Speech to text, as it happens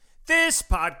This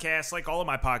podcast, like all of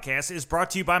my podcasts, is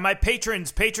brought to you by my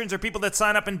patrons. Patrons are people that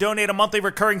sign up and donate a monthly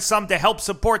recurring sum to help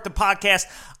support the podcast.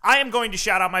 I am going to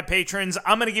shout out my patrons.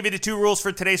 I'm going to give you the 2 rules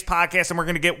for today's podcast, and we're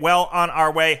going to get well on our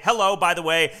way. Hello, by the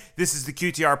way, this is the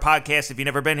QTR podcast. If you've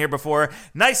never been here before,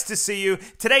 nice to see you.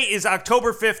 Today is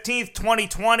October 15th,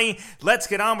 2020. Let's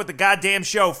get on with the goddamn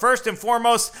show. First and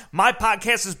foremost, my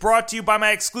podcast is brought to you by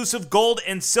my exclusive gold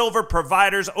and silver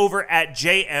providers over at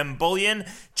JM Bullion.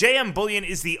 JM Bullion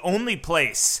is the only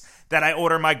place that I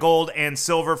order my gold and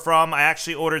silver from. I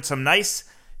actually ordered some nice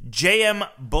JM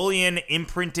Bullion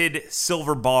imprinted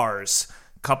silver bars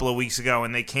a couple of weeks ago,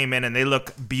 and they came in and they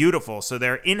look beautiful. So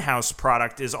their in-house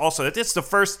product is also, it's the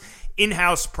first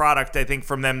in-house product I think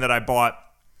from them that I bought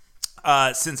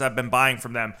since I've been buying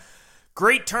from them.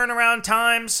 Great turnaround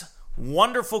times,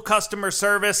 wonderful customer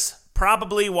service,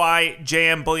 probably why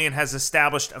JM Bullion has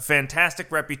established a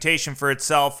fantastic reputation for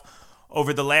itself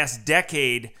over the last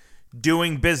decade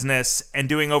doing business and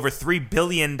doing over $3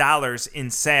 billion in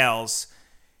sales.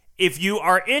 If you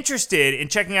are interested in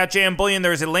checking out JM Bullion,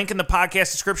 there is a link in the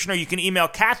podcast description, or you can email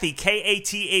Kathy,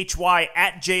 Kathy,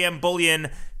 at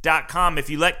jmbullion.com. If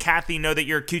you let Kathy know that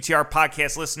you're a QTR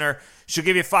podcast listener, she'll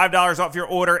give you $5 off your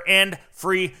order and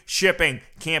free shipping.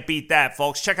 Can't beat that,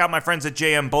 folks. Check out my friends at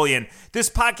JM Bullion. This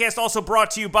podcast also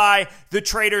brought to you by The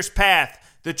Trader's Path.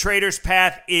 The Trader's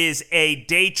Path is a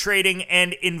day trading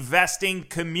and investing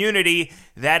community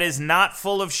that is not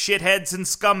full of shitheads and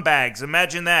scumbags.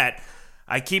 Imagine that.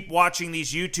 I keep watching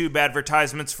these YouTube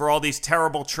advertisements for all these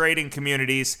terrible trading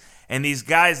communities, and these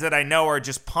guys that I know are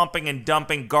just pumping and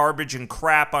dumping garbage and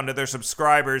crap onto their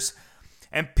subscribers.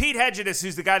 And Pete Hedges,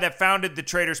 who's the guy that founded The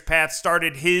Trader's Path,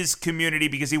 started his community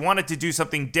because he wanted to do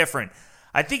something different.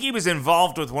 I think he was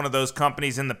involved with one of those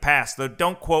companies in the past, though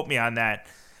don't quote me on that.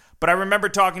 But I remember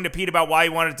talking to Pete about why he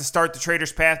wanted to start The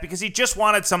Trader's Path, because he just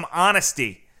wanted some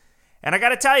honesty. And I got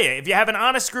to tell you, if you have an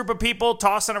honest group of people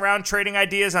tossing around trading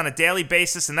ideas on a daily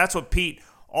basis, and that's what Pete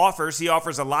offers. He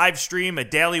offers a live stream, a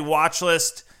daily watch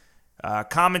list,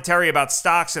 commentary about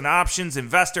stocks and options,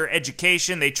 investor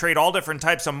education. They trade all different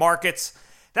types of markets.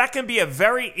 That can be a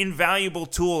very invaluable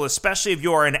tool, especially if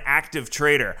you are an active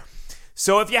trader.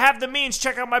 So if you have the means,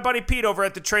 check out my buddy Pete over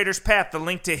at The Trader's Path. The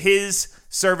link to his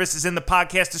service is in the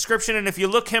podcast description. And if you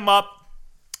look him up,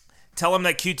 tell him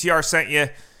that QTR sent you.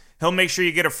 He'll make sure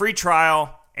you get a free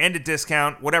trial and a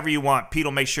discount, whatever you want. Pete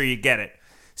will make sure you get it.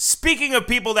 Speaking of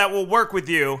people that will work with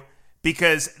you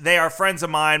because they are friends of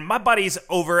mine, my buddies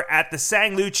over at the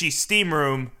Sanglucci Steam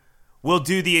Room will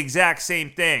do the exact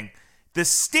same thing. The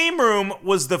Steam Room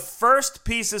was the first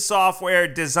piece of software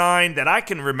designed that I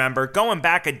can remember, going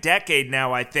back a decade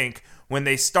now, I think, when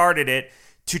they started it,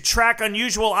 to track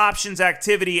unusual options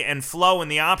activity and flow in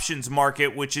the options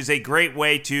market, which is a great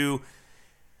way to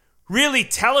really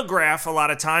telegraph a lot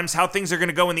of times how things are going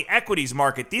to go in the equities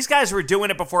market. These guys were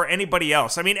doing it before anybody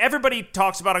else. I mean, everybody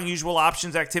talks about unusual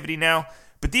options activity now,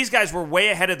 but these guys were way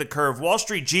ahead of the curve. Wall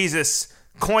Street Jesus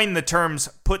coined the terms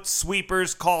put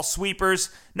sweepers, call sweepers.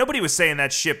 Nobody was saying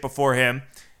that shit before him.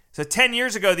 So 10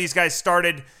 years ago, these guys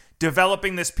started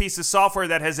developing this piece of software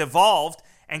that has evolved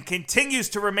and continues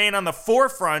to remain on the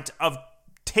forefront of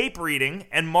tape reading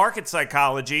and market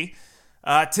psychology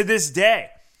to this day.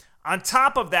 On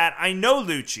top of that, I know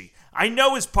Lucci. I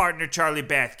know his partner, Charlie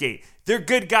Bathgate. They're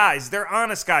good guys. They're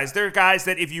honest guys. They're guys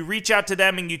that if you reach out to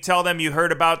them and you tell them you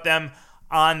heard about them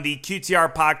on the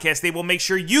QTR podcast, they will make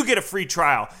sure you get a free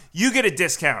trial. You get a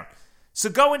discount. So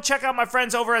go and check out my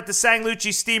friends over at the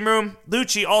Sanglucci Steam Room.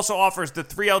 Lucci also offers the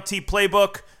 3LT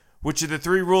Playbook, which are the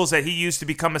 3 rules that he used to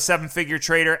become a 7-figure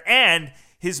trader, and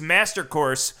his master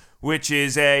course, which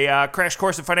is a crash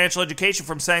course in financial education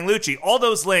from Sanglucci. All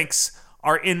those links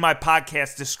are in my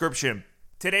podcast description.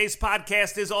 Today's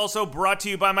podcast is also brought to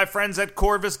you by my friends at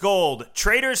Corvus Gold.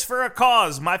 Traders for a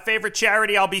Cause, my favorite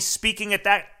charity. I'll be speaking at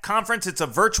that conference. It's a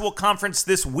virtual conference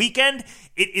this weekend.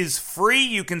 It is free.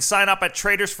 You can sign up at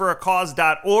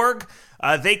tradersforacause.org.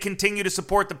 They continue to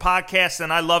support the podcast,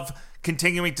 and I love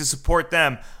continuing to support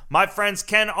them. My friends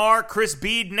Ken R., Chris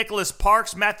Bede, Nicholas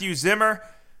Parks, Matthew Zimmer,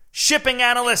 shipping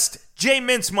analyst Jay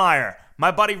Mintzmeyer,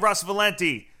 my buddy Russ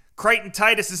Valenti, Creighton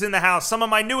Titus is in the house. Some of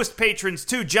my newest patrons,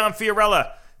 too. John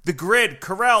Fiorella, The Grid,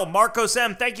 Carell, Marcos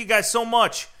M. Thank you guys so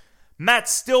much. Matt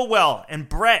Stillwell and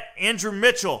Brett, Andrew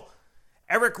Mitchell,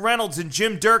 Eric Reynolds and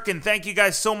Jim Durkin. Thank you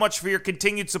guys so much for your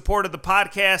continued support of the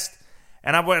podcast.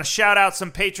 And I want to shout out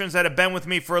some patrons that have been with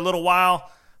me for a little while,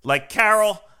 like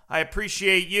Carol. I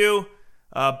appreciate you.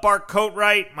 Bart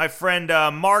Coatwright, my friend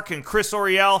Marc and Chris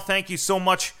Oriel. Thank you so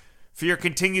much for your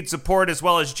continued support, as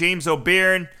well as James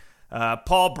O'Byrne.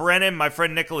 Paul Brennan, my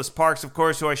friend Nicholas Parks, of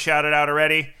course, who I shouted out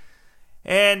already.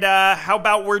 And how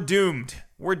about We're Doomed?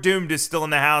 We're Doomed is still in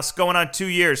the house, going on 2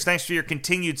 years. Thanks for your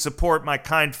continued support, my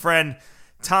kind friend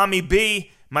Tommy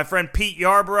B, my friend Pete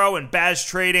Yarborough, and Baz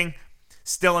Trading,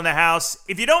 still in the house.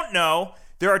 If you don't know,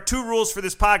 there are 2 rules for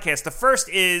this podcast. The first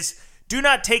is, do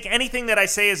not take anything that I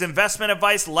say as investment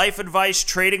advice, life advice,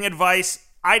 trading advice,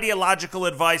 ideological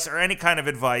advice, or any kind of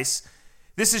advice.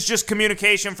 This is just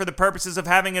communication for the purposes of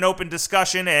having an open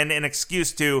discussion and an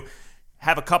excuse to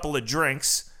have a couple of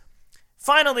drinks.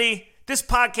 Finally, this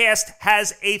podcast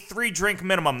has a 3-drink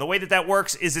minimum. The way that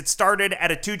works is it started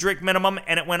at a 2-drink minimum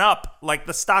and it went up, like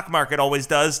the stock market always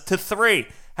does, to 3.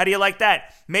 How do you like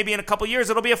that? Maybe in a couple years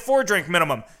it'll be a 4-drink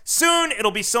minimum. Soon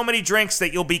it'll be so many drinks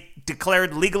that you'll be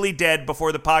declared legally dead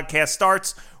before the podcast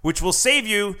starts, which will save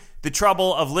you the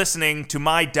trouble of listening to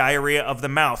my diarrhea of the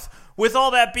mouth. With all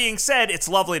that being said, it's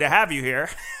lovely to have you here.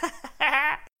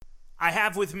 I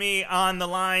have with me on the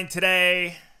line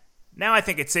today, now I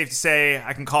think it's safe to say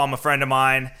I can call him a friend of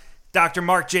mine, Dr.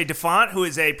 Marc J. Defant, who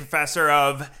is a professor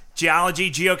of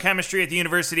geology, geochemistry at the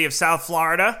University of South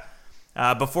Florida.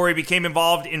 Before he became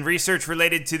involved in research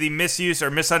related to the misuse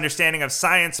or misunderstanding of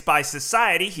science by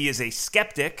society, he is a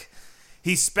skeptic.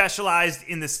 He specialized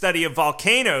in the study of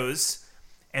volcanoes,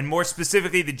 and more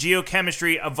specifically the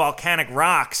geochemistry of volcanic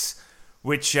rocks,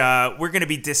 which we're going to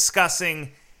be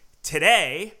discussing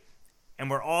today. And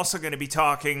we're also going to be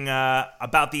talking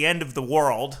about the end of the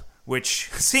world, which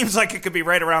seems like it could be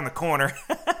right around the corner,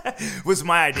 was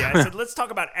my idea. I said, let's talk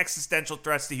about existential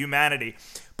threats to humanity.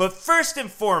 But first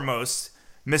and foremost,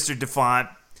 Mr. Defant,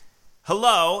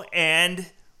 hello, and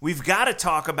we've got to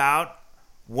talk about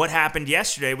what happened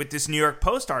yesterday with this New York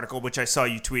Post article, which I saw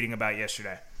you tweeting about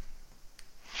yesterday.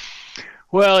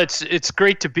 Well, it's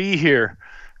great to be here,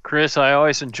 Chris. I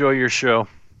always enjoy your show.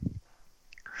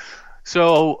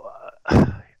 So,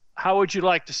 how would you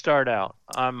like to start out?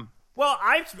 Well,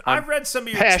 I've read some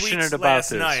of your tweets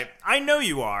last night. I know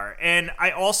you are, and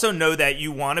I also know that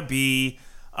you want to be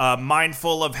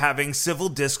mindful of having civil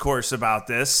discourse about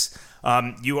this.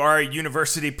 You are a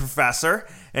university professor,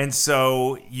 and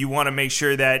so you want to make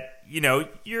sure that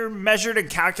you're measured and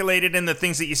calculated in the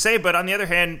things that you say. But on the other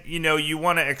hand, you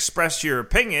want to express your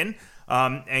opinion,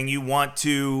 and you want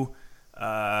to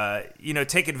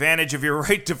take advantage of your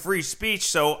right to free speech.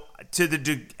 So to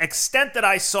the extent that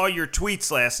I saw your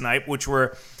tweets last night, which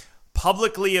were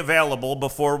publicly available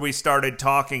before we started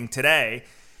talking today,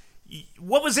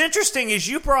 what was interesting is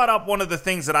you brought up one of the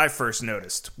things that I first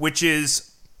noticed, which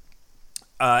is,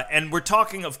 and we're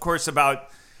talking, of course, about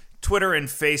Twitter and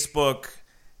Facebook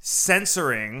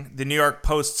censoring the New York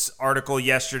Post's article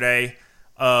yesterday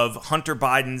of Hunter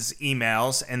Biden's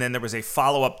emails, and then there was a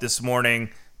follow-up this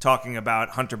morning talking about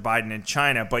Hunter Biden in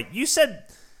China. But you said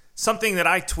something that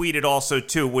I tweeted also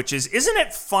too, which is, isn't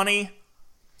it funny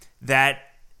that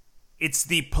it's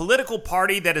the political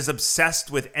party that is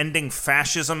obsessed with ending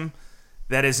fascism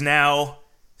that is now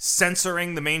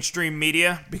censoring the mainstream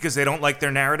media because they don't like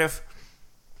their narrative?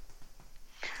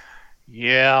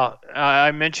 Yeah,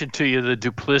 I mentioned to you the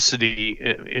duplicity.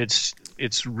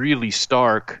 It's really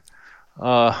stark.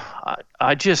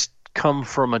 I just come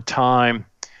from a time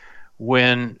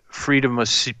when freedom of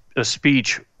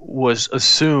speech was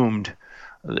assumed.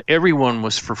 Everyone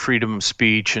was for freedom of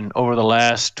speech, and over the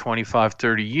last 25,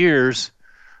 30 years,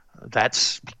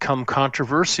 that's become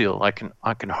controversial. I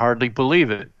can hardly believe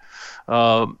it.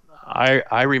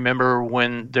 I remember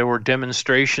when there were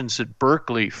demonstrations at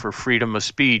Berkeley for freedom of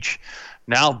speech.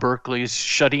 Now Berkeley is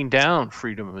shutting down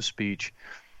freedom of speech.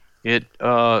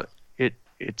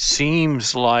 It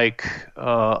seems like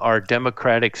our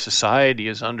democratic society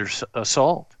is under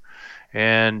assault,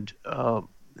 and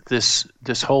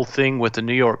this whole thing with the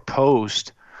New York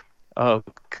Post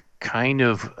kind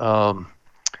of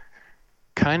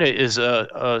is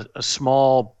a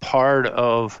small part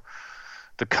of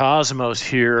the cosmos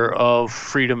here of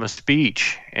freedom of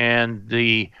speech and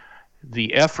the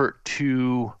effort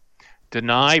to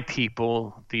deny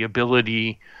people the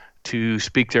ability to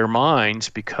speak their minds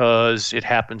because it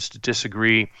happens to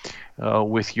disagree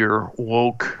with your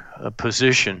woke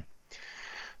position.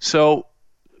 So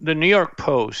the New York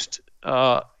Post,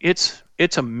 it's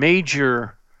a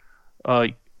major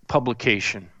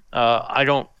publication. I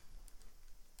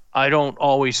don't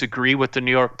always agree with the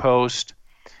New York Post.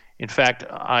 In fact,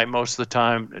 I most of the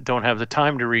time don't have the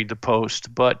time to read the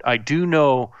Post, but I do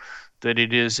know that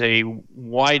it is a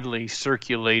widely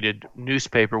circulated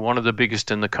newspaper, one of the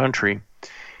biggest in the country.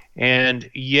 And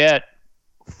yet,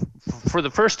 for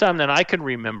the first time that I can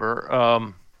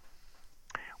remember,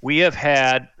 we have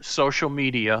had social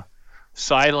media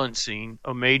silencing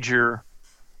a major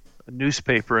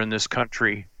newspaper in this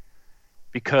country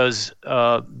because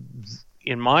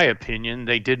in my opinion,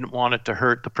 they didn't want it to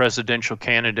hurt the presidential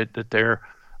candidate that they're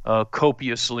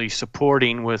copiously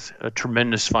supporting with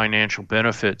tremendous financial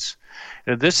benefits.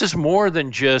 Now, this is more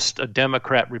than just a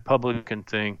Democrat-Republican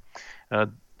thing.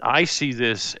 I see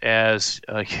this as,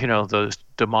 the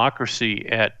democracy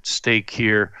at stake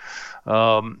here.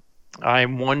 I'm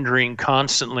wondering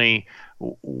constantly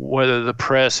whether the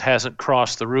press hasn't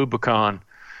crossed the Rubicon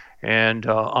and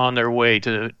on their way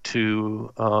to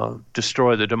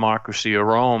destroy the democracy of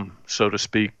Rome, so to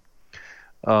speak.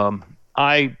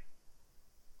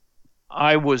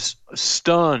 I was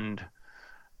stunned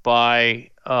by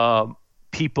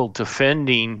people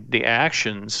defending the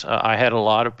actions. I had a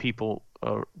lot of people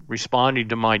responding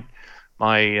to my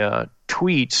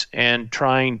tweets and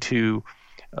trying to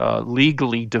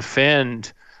legally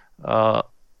defend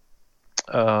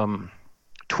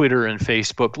Twitter and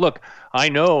Facebook. Look, I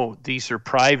know these are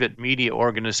private media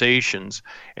organizations,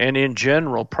 and in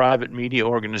general, private media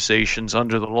organizations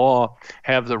under the law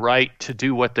have the right to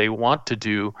do what they want to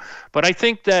do. But I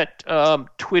think that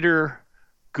Twitter,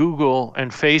 Google,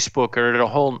 and Facebook are at a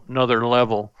whole nother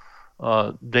level.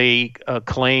 They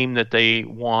claim that they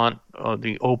want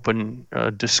the open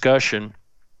discussion,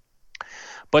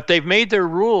 but they've made their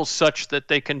rules such that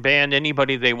they can ban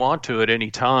anybody they want to at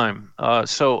any time.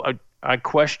 So I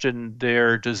question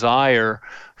their desire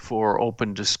for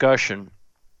open discussion.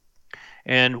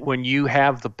 And when you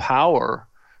have the power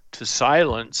to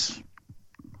silence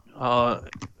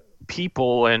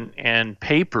people and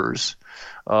papers,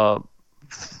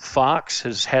 Fox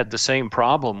has had the same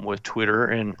problem with Twitter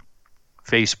and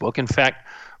Facebook. In fact,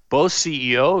 both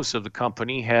CEOs of the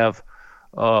company have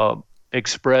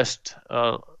expressed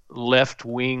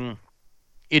left-wing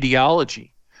ideology.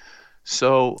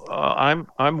 So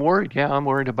I'm worried. Yeah, I'm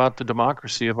worried about the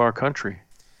democracy of our country.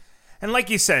 And like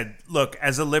you said, look,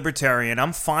 as a libertarian,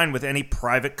 I'm fine with any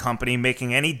private company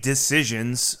making any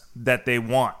decisions that they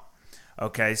want.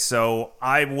 Okay, so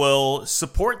I will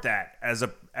support that as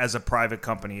a private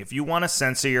company. If you want to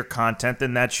censor your content,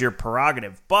 then that's your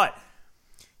prerogative. But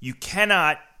you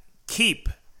cannot keep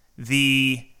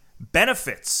the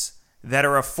benefits that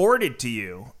are afforded to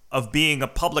you of being a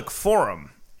public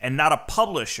forum and not a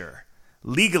publisher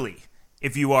legally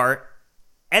if you are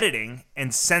editing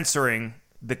and censoring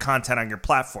the content on your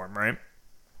platform, right?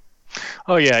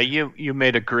 Oh, yeah, you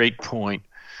made a great point.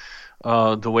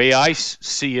 The way I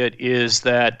see it is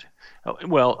that,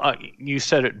 you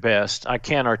said it best. I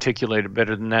can't articulate it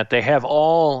better than that. They have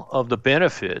all of the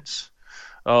benefits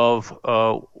of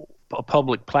a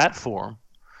public platform,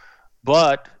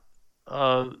 but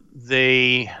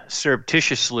they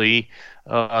surreptitiously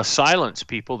silence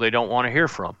people they don't want to hear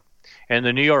from. And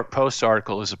the New York Post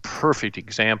article is a perfect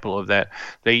example of that.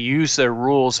 They use their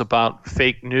rules about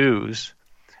fake news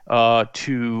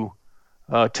to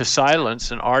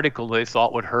silence an article they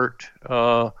thought would hurt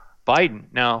Biden.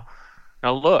 Now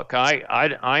look,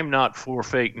 I'm not for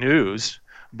fake news,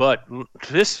 but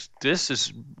this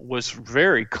was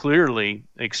very clearly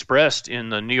expressed in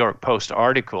the New York Post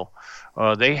article.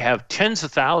 They have tens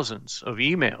of thousands of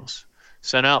emails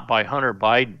sent out by Hunter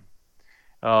Biden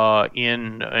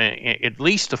in at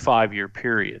least a 5-year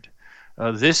period.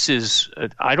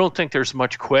 I don't think there's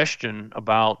much question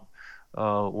about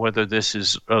whether this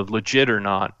is legit or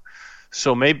not.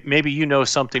 So maybe you know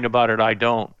something about it I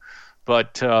don't.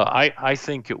 But I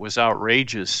think it was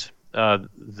outrageous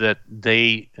that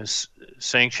they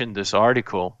sanctioned this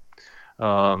article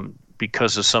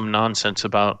because of some nonsense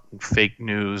about fake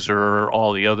news or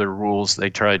all the other rules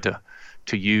they tried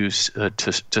to use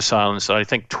to silence it. I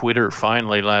think Twitter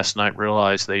finally last night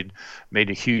realized they'd made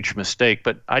a huge mistake.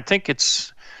 But I think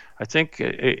it's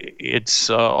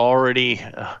already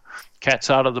cat's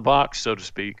out of the box, so to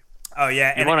speak. Oh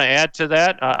yeah, you want to add to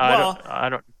that? I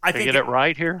don't. I think get it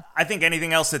right here. I think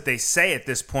anything else that they say at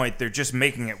this point, they're just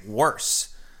making it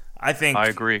worse. I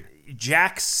agree.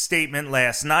 Jack's statement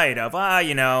last night of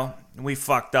we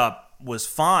fucked up was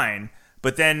fine,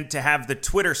 but then to have the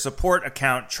Twitter support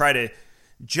account try to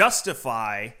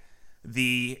justify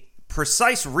the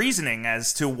precise reasoning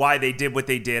as to why they did what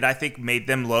they did, I think made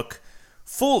them look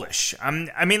foolish.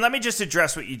 Let me just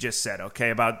address what you just said,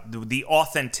 okay, about the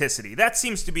authenticity. That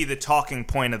seems to be the talking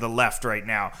point of the left right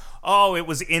now. Oh, it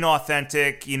was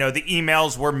inauthentic. The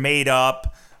emails were made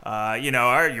up. Are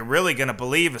you really going to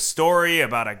believe a story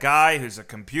about a guy who's a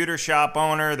computer shop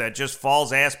owner that just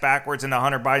falls ass backwards into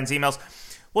Hunter Biden's emails?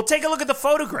 Well, take a look at the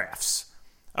photographs,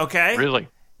 okay? Really?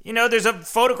 There's a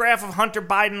photograph of Hunter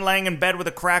Biden laying in bed with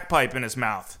a crack pipe in his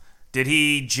mouth. Did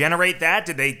he generate that?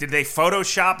 Did they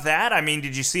Photoshop that?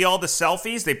 Did you see all the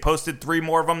selfies? They posted 3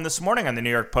 more of them this morning on the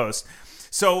New York Post.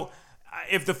 So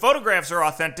if the photographs are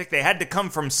authentic, they had to come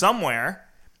from somewhere.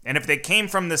 And if they came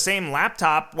from the same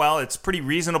laptop, well, it's pretty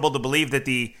reasonable to believe that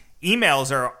the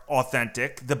emails are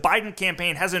authentic. The Biden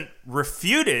campaign hasn't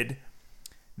refuted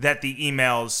that the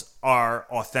emails are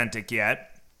authentic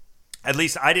yet. At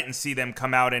least I didn't see them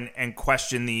come out and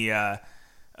question the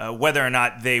whether or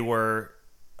not they were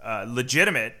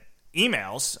legitimate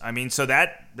emails. I mean, so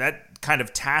that kind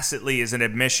of tacitly is an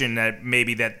admission that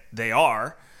maybe that they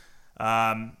are.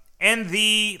 And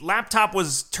the laptop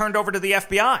was turned over to the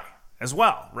FBI as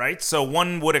well, right? So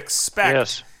one would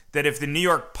expect that if the New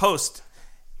York Post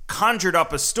conjured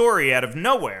up a story out of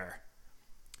nowhere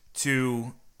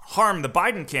to harm the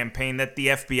Biden campaign, that the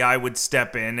FBI would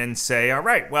step in and say, all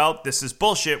right, well, this is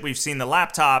bullshit. We've seen the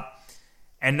laptop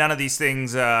and none of these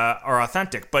things are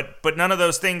authentic. But none of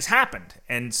those things happened.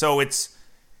 And so it's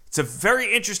a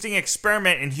very interesting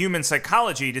experiment in human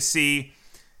psychology to see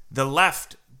the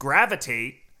left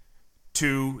gravitate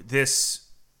to this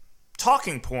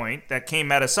talking point that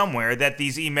came out of somewhere that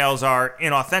these emails are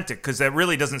inauthentic, because that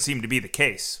really doesn't seem to be the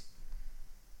case.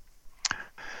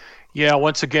 Yeah,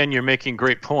 once again, you're making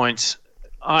great points.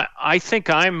 I think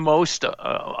I'm more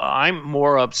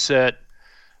upset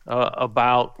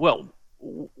about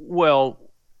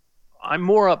I'm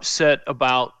more upset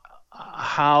about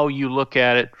how you look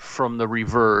at it from the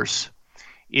reverse.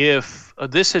 If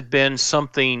this had been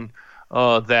something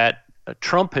that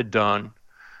Trump had done,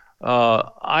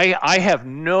 I have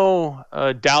no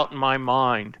doubt in my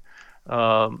mind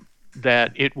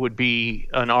that it would be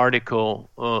an article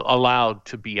allowed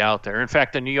to be out there. In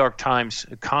fact, the New York Times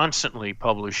constantly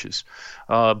publishes,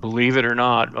 believe it or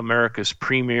not, America's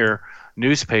premier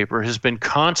newspaper has been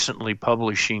constantly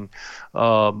publishing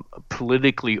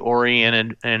politically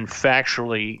oriented and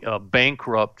factually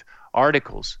bankrupt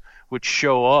articles which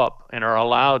show up and are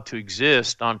allowed to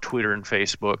exist on Twitter and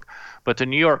Facebook. But the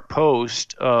New York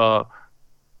Post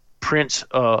prints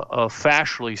a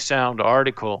factually sound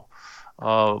article,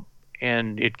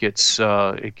 and it gets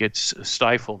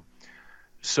stifled.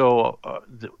 So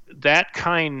that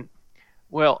kind.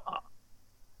 Well,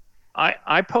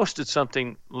 I posted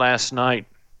something last night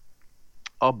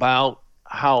about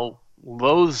how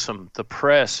loathsome the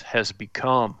press has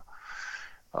become.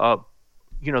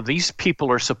 These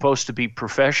people are supposed to be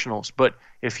professionals, but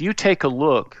if you take a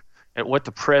look at what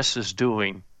the press is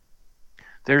doing,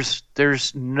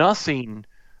 there's nothing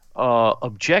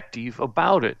objective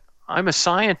about it. I'm a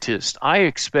scientist. I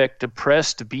expect the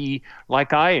press to be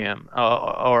like I am,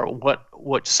 or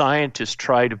what scientists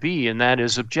try to be, and that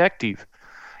is objective.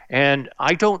 And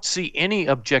I don't see any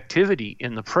objectivity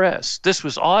in the press. This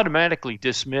was automatically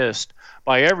dismissed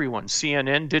by everyone.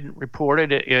 CNN didn't report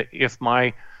it, if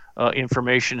my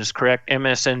information is correct.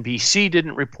 MSNBC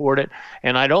didn't report it,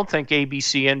 and I don't think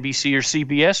ABC, NBC, or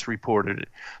CBS reported it.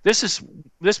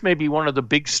 This may be one of the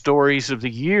big stories of the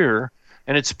year,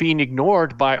 and it's being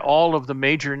ignored by all of the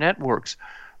major networks.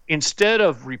 Instead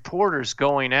of reporters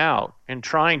going out and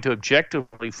trying to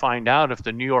objectively find out if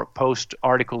the New York Post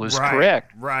article is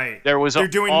correct, there was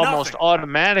almost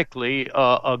automatically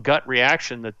a gut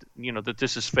reaction that that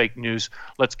this is fake news.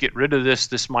 Let's get rid of this.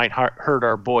 This might hurt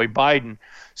our boy Biden.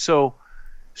 So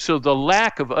the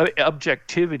lack of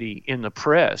objectivity in the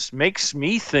press makes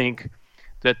me think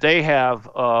that they have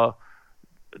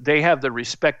the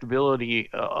respectability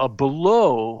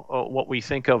below what we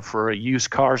think of for a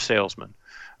used car salesman.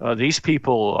 These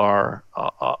people are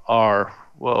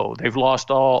they've lost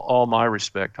all my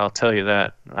respect. I'll tell you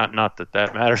that. Not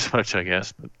that matters much, I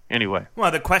guess, but anyway.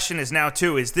 Well, the question is now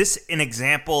too: is this an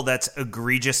example that's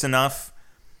egregious enough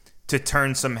to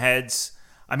turn some heads?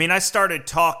 I mean, I started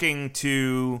talking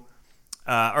to,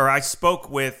 or I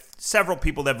spoke with several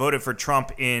people that voted for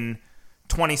Trump in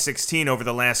 2016 over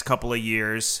the last couple of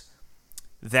years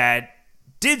that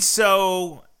did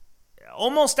so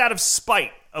almost out of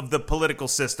spite of the political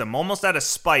system, almost out of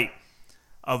spite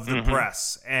of the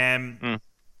press. And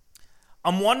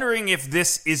I'm wondering if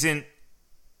this isn't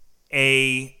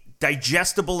a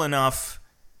digestible enough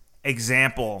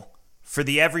example for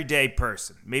the everyday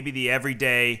person, maybe the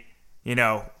everyday,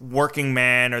 working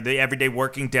man, or the everyday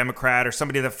working Democrat, or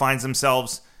somebody that finds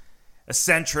themselves a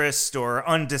centrist or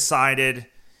undecided.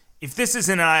 If this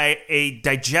isn't a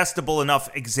digestible enough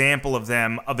example of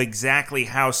them, of exactly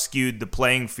how skewed the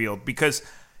playing field, because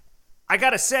I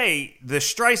gotta say, the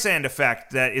Streisand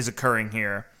effect that is occurring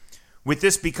here, with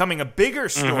this becoming a bigger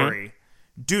story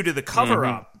due to the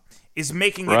cover-up, is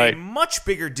making it a much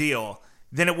bigger deal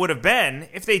than it would have been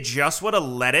if they just would have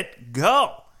let it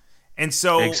go. And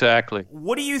so, exactly.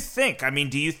 What do you think? I mean,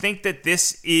 do you think that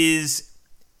this is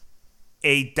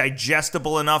a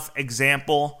digestible enough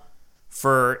example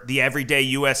for the everyday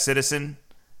U.S. citizen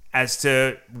as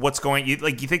to what's going? You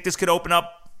think this could open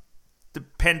up the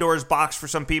Pandora's box for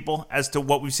some people as to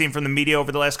what we've seen from the media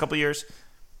over the last couple of years?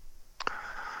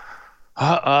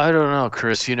 I don't know,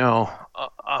 Chris.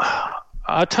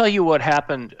 I'll tell you what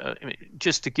happened,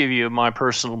 just to give you my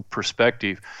personal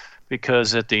perspective,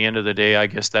 because at the end of the day, I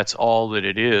guess that's all that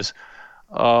it is.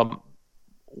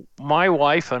 My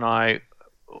wife and I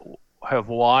have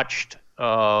watched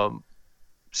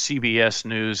CBS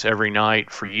News every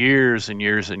night for years and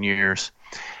years and years.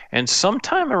 And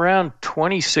sometime around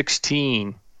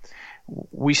 2016,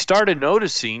 we started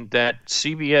noticing that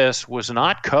CBS was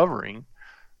not covering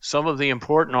some of the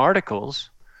important articles.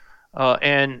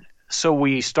 And so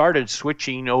we started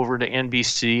switching over to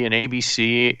NBC and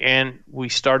ABC, and we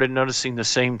started noticing the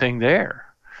same thing there.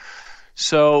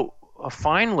 So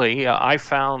finally, I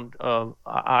found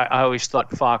I always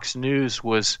thought Fox News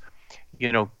was,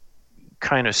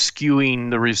 kind of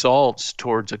skewing the results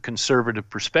towards a conservative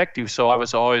perspective. So I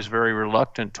was always very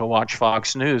reluctant to watch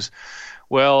Fox News.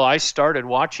 Well, I started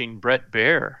watching Bret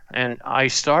Baier, and I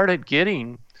started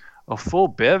getting a full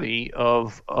bevy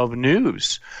of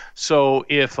news. So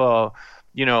if a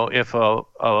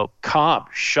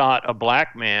cop shot a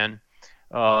black man,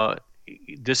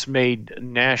 this made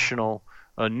national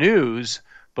news.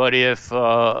 But if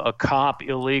a cop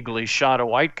illegally shot a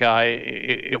white guy,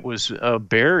 it was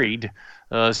buried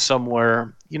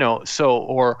somewhere.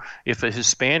 Or if a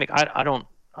Hispanic, I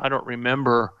don't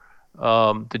remember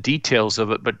the details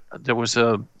of it, but there was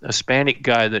a Hispanic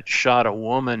guy that shot a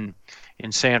woman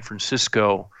in San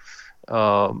Francisco,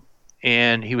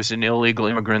 and he was an illegal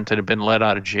immigrant that had been let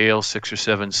out of jail 6 or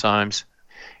 7 times,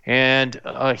 and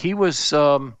he was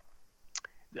that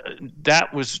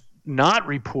was not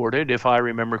reported, if I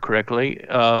remember correctly,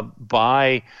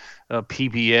 by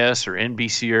PBS or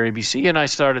NBC or ABC, and I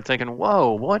started thinking,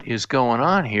 whoa, what is going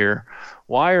on here?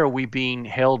 Why are we being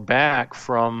held back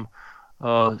from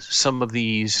some of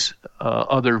these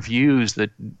other views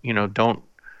that don't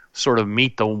sort of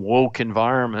meet the woke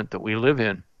environment that we live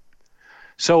in?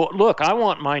 So look, I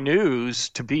want my news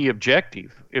to be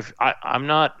objective. If I'm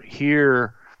not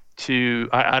here to,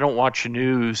 I don't watch the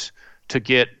news to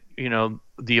get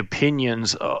the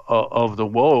opinions of the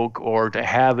woke, or to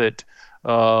have it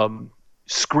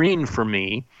screened for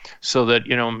me so that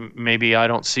maybe I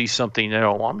don't see something they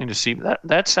don't want me to see.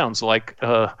 That sounds like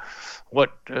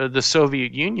what the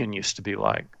Soviet Union used to be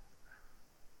like.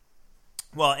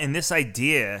 Well, and this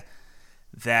idea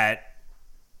that,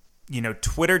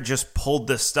 Twitter just pulled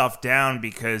this stuff down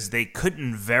because they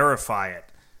couldn't verify it.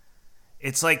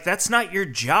 It's like, that's not your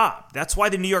job. That's why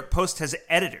the New York Post has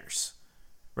editors,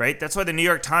 right? That's why the New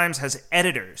York Times has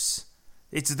editors.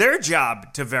 It's their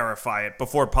job to verify it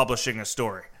before publishing a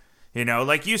story.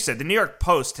 Like you said, the New York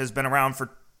Post has been around for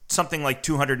something like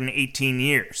 218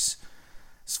 years.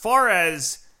 As far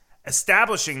as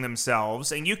establishing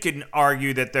themselves, and you can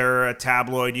argue that they're a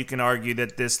tabloid, you can argue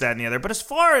that this, that, and the other, but as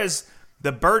far as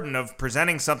the burden of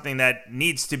presenting something that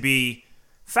needs to be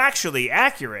factually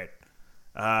accurate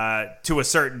to a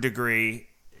certain degree,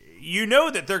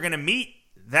 that they're going to meet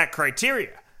that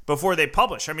criteria before they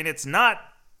publish. I mean, it's not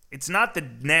the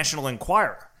National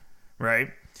Enquirer,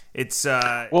 right? It's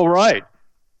well, right.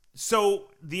 So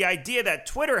the idea that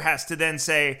Twitter has to then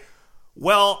say,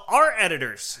 well, our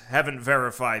editors haven't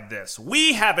verified this.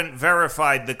 We haven't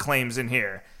verified the claims in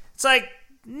here. It's like,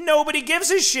 nobody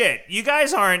gives a shit. You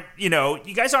guys aren't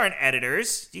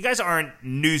editors. You guys aren't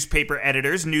newspaper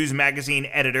editors, news magazine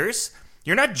editors.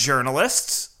 You're not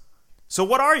journalists. So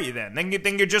what are you then?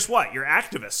 Then you're just what? You're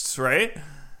activists, right?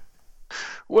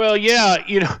 Well, yeah,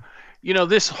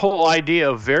 this whole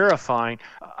idea of verifying,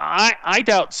 I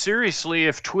doubt seriously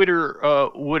if Twitter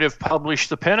would have published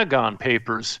the Pentagon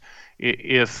Papers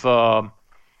if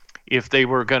they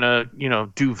were going to,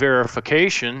 do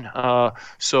verification.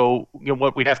 So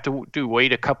what we'd have to do,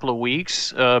 wait a couple of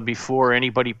weeks before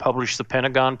anybody published the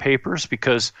Pentagon Papers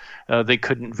because they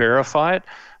couldn't verify it.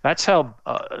 That's how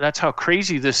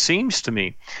crazy this seems to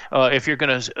me. If you're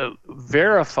going to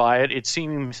verify it, it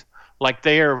seems like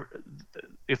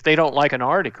if they don't like an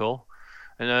article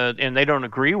and they don't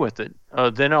agree with it,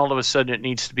 then all of a sudden it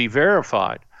needs to be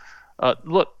verified.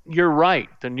 Look, you're right.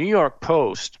 The New York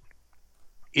Post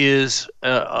is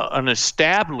an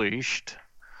established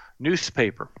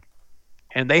newspaper,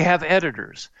 and they have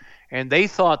editors, and they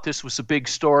thought this was a big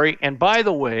story. And by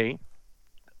the way,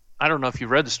 I don't know if you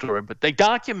read the story, but they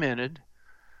documented,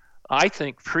 I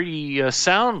think, pretty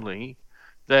soundly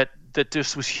that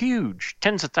this was huge.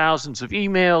 Tens of thousands of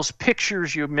emails,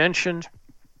 pictures you mentioned.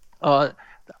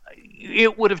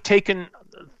 It would have taken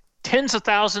tens of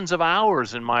thousands of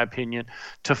hours, in my opinion,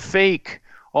 to fake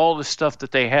all the stuff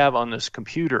that they have on this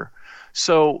computer.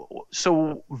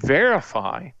 So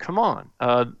verify. Come on.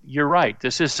 You're right.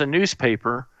 This is a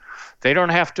newspaper. They don't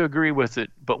have to agree with it.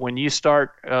 But when you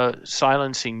start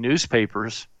silencing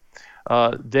newspapers,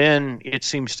 then it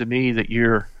seems to me that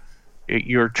you're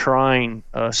trying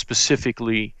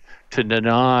specifically to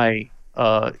deny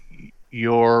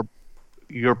your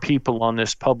people on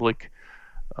this public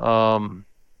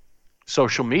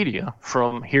social media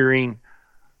from hearing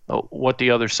what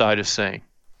the other side is saying.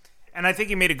 And I think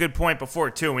you made a good point before,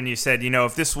 too, when you said,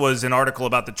 if this was an article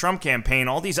about the Trump campaign,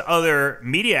 all these other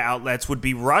media outlets would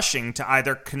be rushing to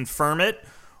either confirm it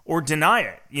or deny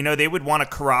it. They would want to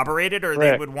corroborate it, or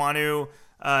they would want to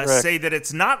say that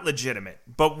it's not legitimate.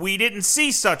 But we didn't see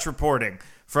such reporting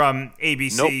from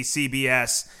ABC, Nope.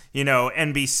 CBS,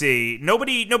 NBC.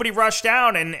 Nobody rushed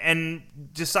out and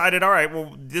decided, all right,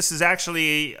 well, this is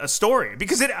actually a story.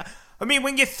 Because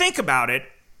when you think about it,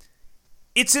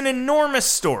 it's an enormous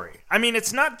story.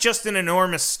 It's not just an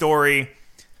enormous story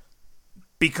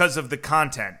because of the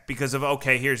content, because of,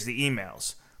 okay, here's the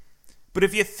emails. But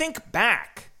if you think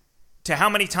back to how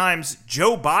many times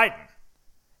Joe Biden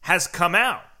has come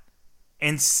out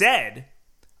and said,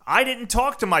 I didn't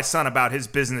talk to my son about his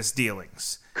business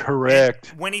dealings. Correct.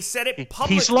 And when he said it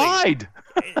publicly. He's lied.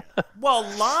 Well,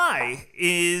 lie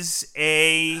is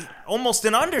almost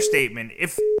an understatement.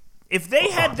 If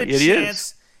they had the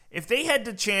chance... If they had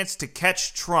the chance to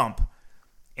catch Trump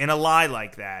in a lie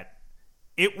like that,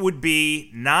 it would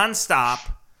be nonstop,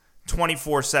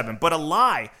 24/7. But a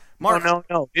lie, Mark.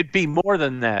 No. It'd be more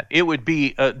than that. It would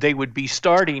be. They would be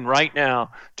starting right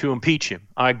now to impeach him.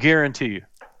 I guarantee you.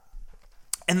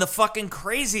 And the fucking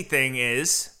crazy thing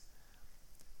is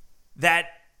that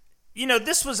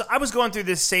I was going through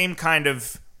this same kind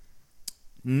of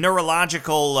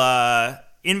neurological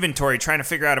inventory, trying to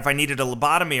figure out if I needed a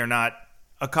lobotomy or not.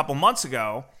 A couple months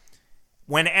ago,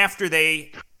 when after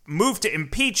they moved to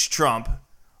impeach Trump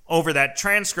over that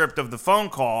transcript of the phone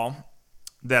call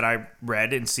that I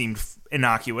read and seemed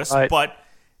innocuous, right. But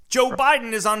Joe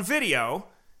Biden is on video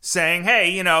saying,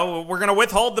 hey, we're going to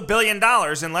withhold the $1 billion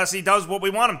unless he does what we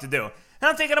want him to do. And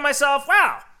I'm thinking to myself,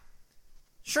 wow,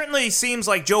 certainly seems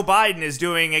like Joe Biden is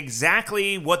doing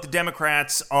exactly what the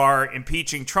Democrats are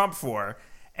impeaching Trump for.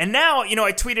 And now,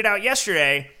 I tweeted out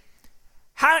yesterday,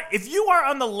 if you are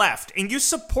on the left and you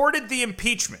supported the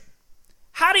impeachment,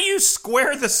 how do you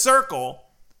square the circle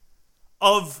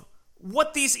of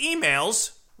what these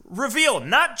emails reveal?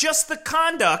 Not just the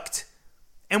conduct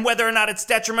and whether or not it's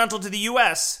detrimental to the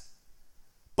U.S.,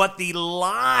 but the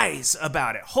lies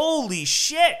about it. Holy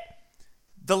shit.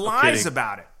 The lies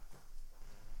about it.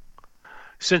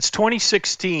 Since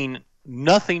 2016,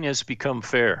 nothing has become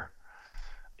fair.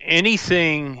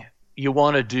 Anything you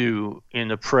want to do in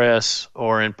the press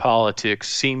or in politics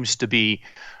seems to be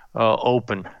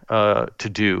open to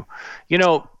do.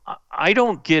 I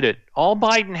don't get it. All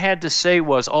Biden had to say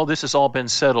was, this has all been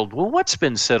settled. Well, what's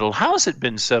been settled? How has it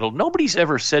been settled? Nobody's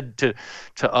ever said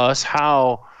to us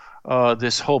how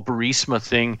this whole Burisma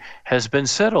thing has been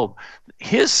settled.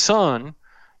 His son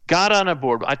got on a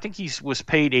board. I think he was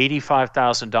paid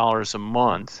 $85,000 a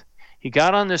month. He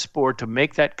got on this board to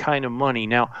make that kind of money.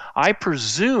 Now, I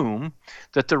presume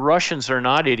that the Russians are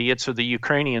not idiots or the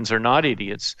Ukrainians are not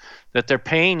idiots, that they're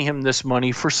paying him this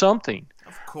money for something,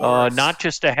 of course. Not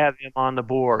just to have him on the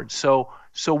board. So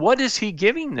what is he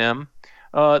giving them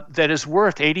that is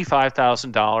worth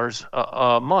 $85,000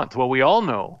 a month? Well, we all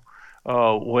know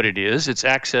what it is. It's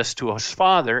access to his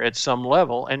father at some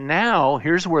level. And now,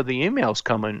 here's where the emails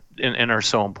come in and are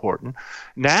so important.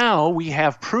 Now we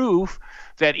have proof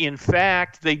that in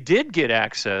fact they did get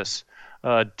access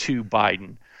to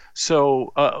Biden.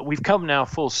 So we've come now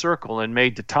full circle and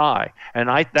made the tie. And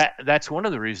that's one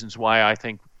of the reasons why I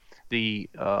think the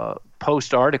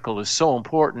Post article is so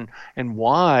important and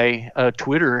why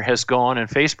Twitter has gone and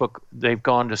Facebook, they've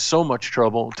gone to so much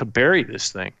trouble to bury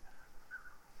this thing.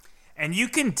 And you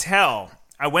can tell,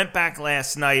 I went back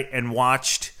last night and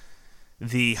watched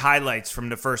the highlights from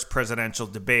the first presidential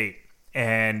debate.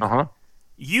 And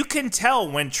you can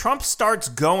tell when Trump starts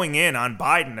going in on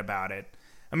Biden about it.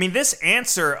 I mean, this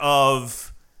answer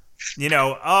of,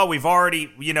 we've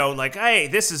already, hey,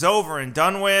 this is over and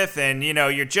done with, and,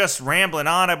 you're just rambling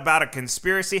on about a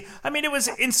conspiracy. I mean, it was,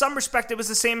 in some respect, it was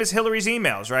the same as Hillary's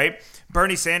emails, right?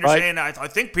 Bernie Sanders saying, I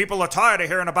think people are tired of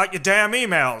hearing about your damn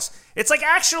emails. It's like,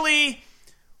 actually,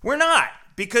 we're not,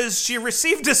 because she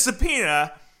received a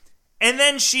subpoena, and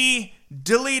then she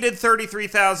deleted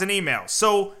 33,000 emails.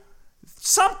 So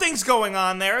something's going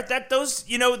on there that those,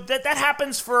 that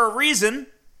happens for a reason.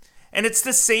 And it's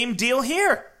the same deal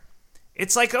here.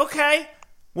 It's like, okay,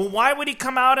 well, why would he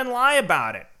come out and lie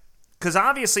about it? Because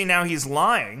obviously now he's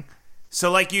lying.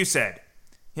 So like you said,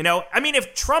 I mean, if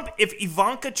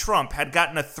Ivanka Trump had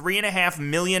gotten a $3.5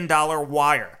 million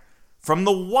wire from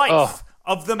the wife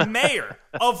of the mayor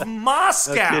of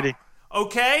Moscow,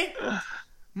 okay?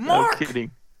 Mark, no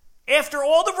kidding. After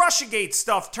all the Russiagate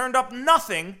stuff turned up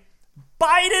nothing,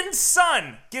 Biden's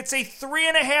son gets a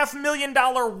 $3.5 million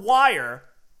wire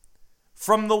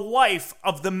from the wife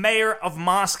of the mayor of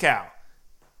Moscow.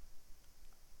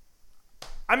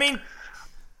 I mean,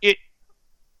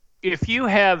 if you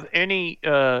have any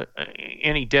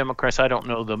Democrats, I don't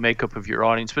know the makeup of your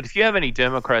audience, but if you have any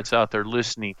Democrats out there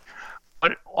listening,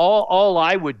 but all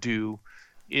I would do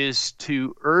is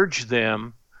to urge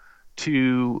them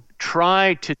to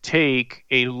try to take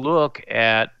a look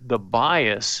at the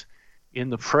bias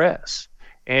in the press.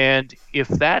 And if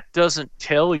that doesn't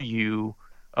tell you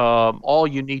all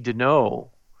you need to know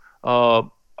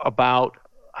about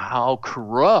how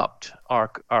corrupt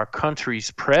our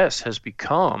country's press has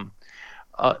become,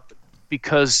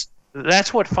 because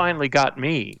that's what finally got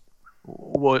me,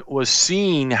 was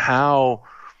seeing how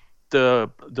the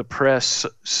press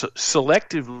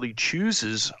selectively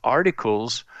chooses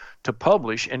articles to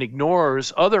publish and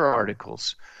ignores other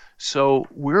articles. So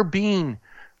we're being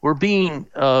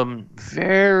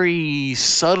very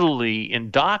subtly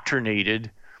indoctrinated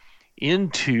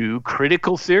into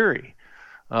critical theory.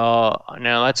 Now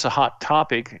that's a hot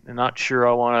topic. I'm not sure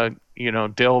I want to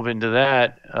delve into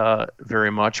that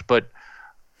very much, but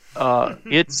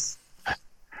it's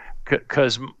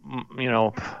because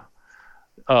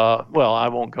well, I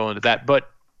won't go into that, but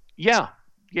yeah.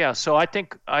 So I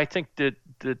think that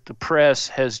the press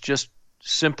has just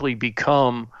simply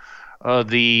become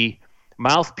the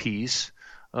mouthpiece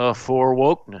for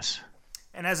wokeness.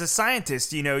 And as a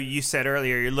scientist, you said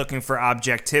earlier you're looking for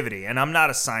objectivity, and I'm not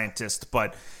a scientist,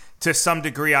 but to some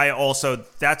degree,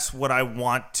 that's where I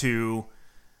want to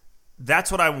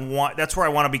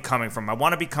be coming from. I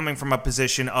want to be coming from a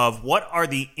position of what are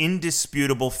the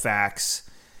indisputable facts,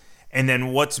 and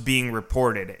then what's being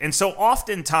reported. And so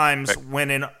oftentimes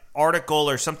when an article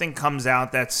or something comes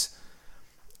out that's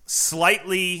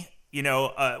slightly,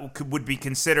 would be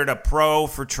considered a pro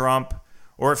for Trump,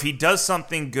 or if he does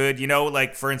something good,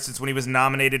 like for instance, when he was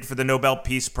nominated for the Nobel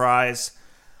Peace Prize,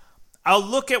 I'll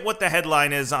look at what the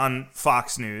headline is on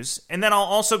Fox News, and then I'll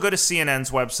also go to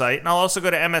CNN's website, and I'll also go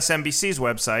to MSNBC's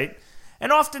website,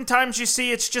 and oftentimes you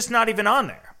see it's just not even on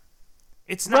there.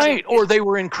 It's not right, or they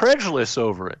were incredulous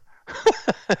over it.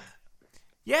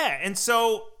 Yeah, and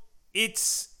so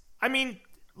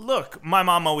look, my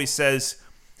mom always says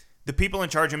the people in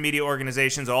charge of media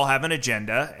organizations all have an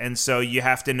agenda, and so you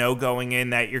have to know going in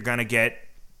that you're going to get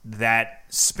that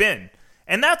spin.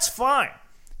 And that's fine.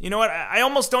 You know what? I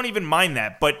almost don't even mind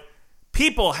that, but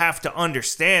people have to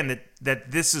understand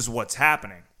that this is what's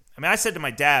happening. I mean, I said to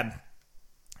my dad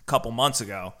a couple months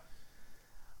ago,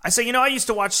 I said, I used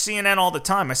to watch CNN all the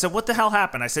time. I said, what the hell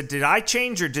happened? I said, did I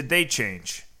change or did they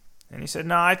change? And he said,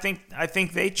 no, I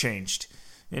think they changed.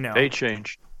 They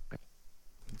changed.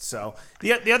 So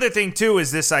the other thing too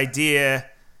is this idea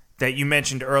that you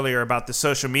mentioned earlier about the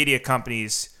social media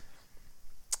companies.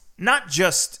 It's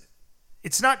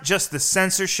not just the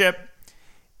censorship.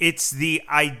 It's the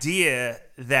idea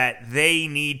that they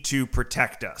need to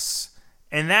protect us,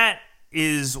 and that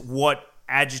is what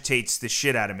agitates the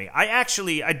shit out of me.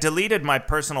 I deleted my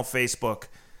personal Facebook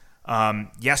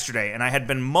yesterday, and I had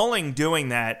been mulling doing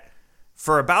that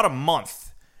for about a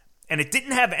month, and it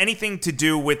didn't have anything to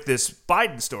do with this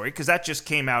Biden story because that just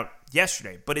came out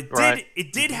yesterday, but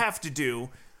it did have to do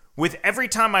with every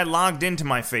time I logged into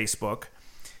my Facebook,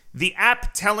 the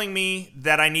app telling me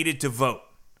that I needed to vote.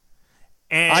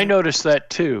 And I noticed that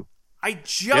too. I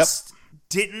just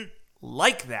didn't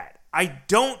like that. I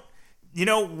don't.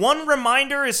 One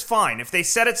reminder is fine. If they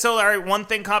set it so, all right, one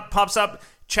thing pops up,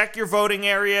 check your voting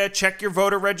area, check your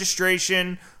voter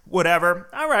registration, whatever.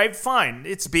 All right, fine.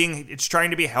 It's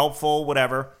trying to be helpful,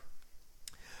 whatever.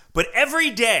 But every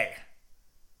day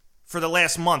for the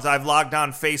last month, I've logged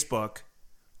on Facebook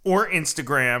or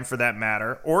Instagram for that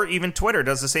matter, or even Twitter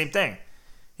does the same thing.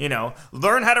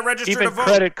 Learn how to register to vote. Even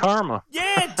Credit Karma.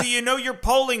 Yeah, do you know your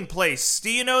polling place?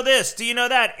 Do you know this? Do you know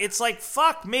that? It's like,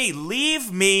 fuck me.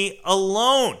 Leave me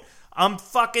alone. I'm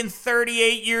fucking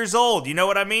 38 years old. You know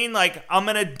what I mean? Like, I'm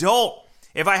an adult.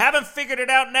 If I haven't figured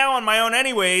it out now on my own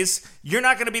anyways, you're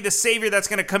not going to be the savior that's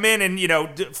going to come in and,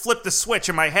 flip the switch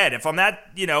in my head. If I'm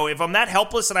that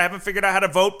helpless and I haven't figured out how to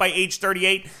vote by age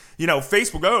 38,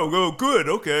 Facebook, oh, good,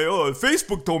 okay,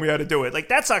 Facebook told me how to do it. Like,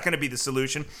 that's not going to be the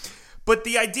solution. But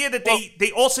the idea that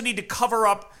they also need to cover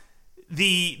up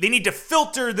they need to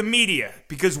filter the media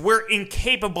because we're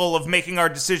incapable of making our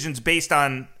decisions based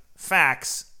on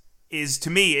facts is, to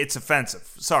me, it's offensive.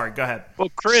 Sorry, go ahead.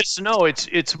 Well, Chris, no,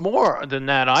 it's more than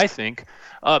that, I think.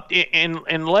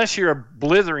 Unless you're a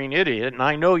blithering idiot, and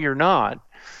I know you're not,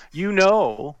 you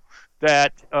know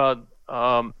that the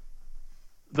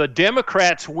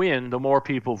Democrats win the more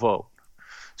people vote.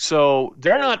 So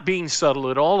they're not being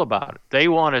subtle at all about it. They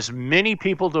want as many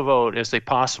people to vote as they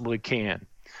possibly can,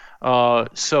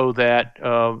 so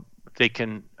that they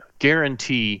can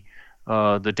guarantee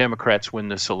the Democrats win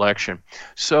this election.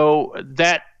 So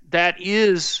that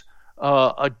is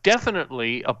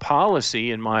definitely a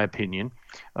policy, in my opinion,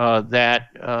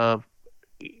 that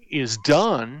is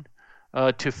done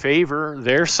to favor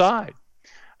their side.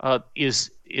 Is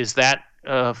that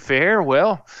fair?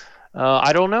 Well,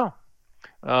 I don't know.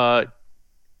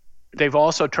 They've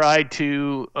also tried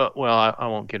to. I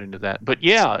won't get into that. But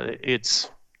yeah, it's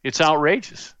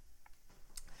outrageous.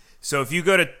 So if you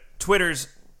go to Twitter's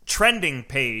trending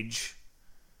page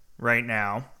right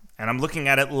now, and I'm looking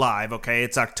at it live, okay?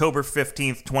 It's October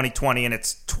 15th, 2020, and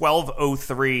it's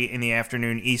 12:03 in the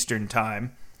afternoon Eastern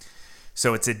time.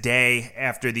 So it's a day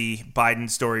after the Biden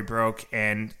story broke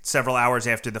and several hours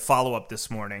after the follow-up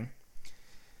this morning.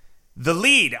 The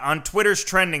lead on Twitter's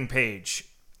trending page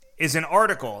is an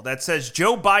article that says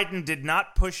Joe Biden did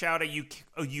not push out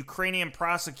a Ukrainian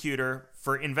prosecutor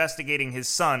for investigating his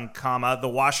son,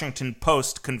 the Washington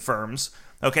Post confirms.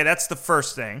 Okay, that's the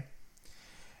first thing.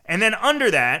 And then under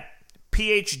that,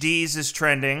 PhDs is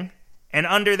trending. And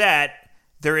under that,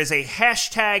 there is a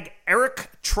hashtag Eric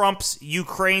Trump's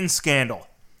Ukraine scandal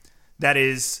that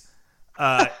is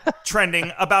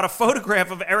trending about a photograph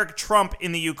of Eric Trump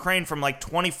in the Ukraine from like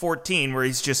 2014 where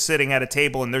he's just sitting at a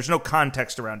table and there's no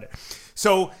context around it.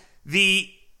 So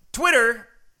the Twitter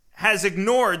has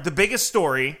ignored the biggest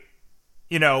story,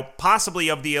 possibly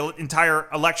of the entire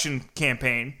election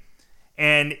campaign,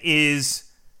 and is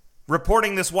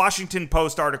reporting this Washington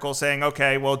Post article saying,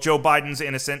 okay, well, Joe Biden's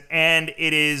innocent, and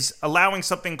it is allowing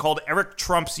something called Eric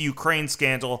Trump's Ukraine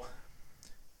scandal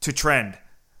to trend.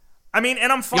 I mean,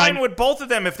 and I'm fine with both of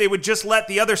them if they would just let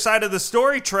the other side of the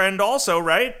story trend also,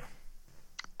 right?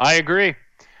 I agree.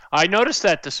 I noticed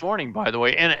that this morning, by the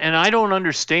way, and I don't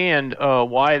understand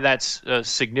why that's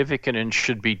significant and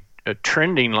should be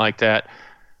trending like that.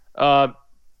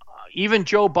 Even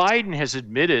Joe Biden has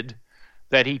admitted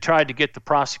that he tried to get the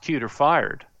prosecutor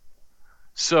fired.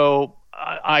 So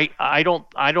I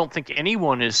don't think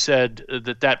anyone has said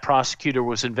that prosecutor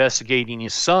was investigating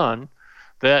his son.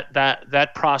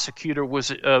 That prosecutor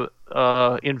was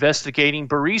investigating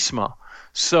Burisma.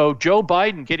 So Joe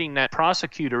Biden getting that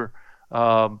prosecutor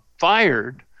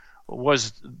fired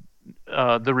was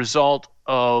the result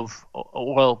of,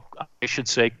 I should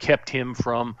say, kept him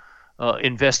from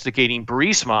investigating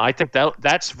Burisma. I think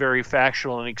that's very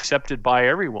factual and accepted by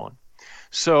everyone.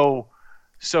 So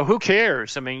who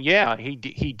cares? I mean, yeah,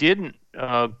 he didn't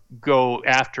go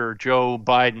after Joe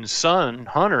Biden's son,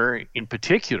 Hunter, in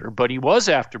particular, but he was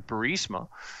after Burisma.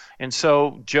 And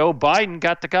so Joe Biden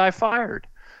got the guy fired.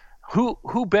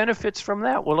 Who benefits from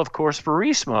that? Well, of course,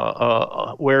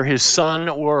 Burisma, where his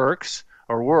son worked,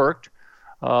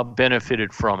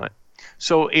 benefited from it.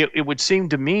 So it would seem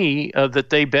to me that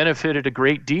they benefited a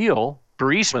great deal,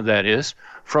 Burisma that is,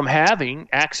 from having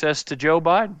access to Joe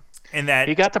Biden. And that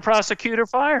he got the prosecutor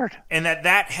fired. And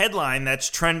that headline that's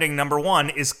trending number one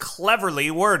is cleverly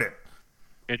worded.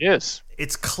 It is.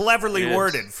 It's cleverly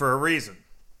worded for a reason.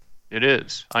 It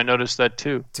is. I noticed that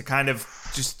too. To kind of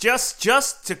just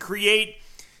to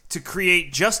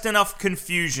create just enough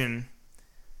confusion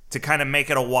to kind of make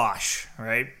it a wash,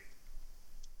 right?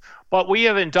 But we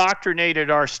have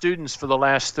indoctrinated our students for the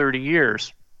last 30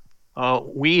 years.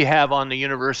 We have on the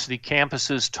university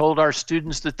campuses told our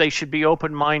students that they should be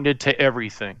open-minded to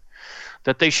everything,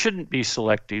 that they shouldn't be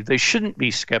selective, they shouldn't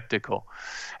be skeptical.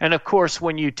 And of course,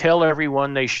 when you tell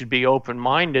everyone they should be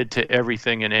open-minded to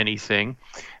everything and anything,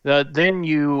 then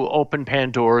you open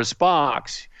Pandora's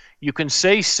box. You can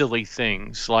say silly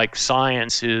things like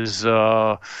science is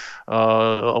a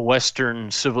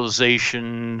Western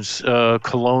civilization's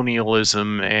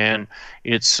colonialism, and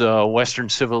it's Western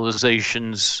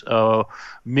civilization's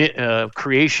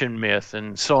creation myth,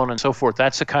 and so on and so forth.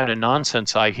 That's the kind of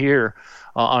nonsense I hear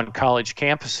on college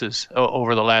campuses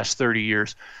over the last 30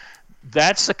 years.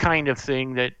 That's the kind of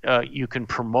thing that you can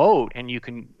promote, and you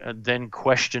can then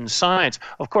question science.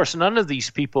 Of course, none of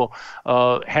these people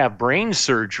have brain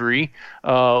surgery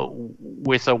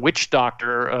with a witch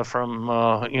doctor from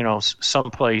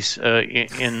someplace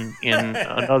in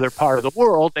another part of the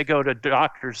world. They go to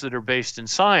doctors that are based in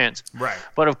science. Right.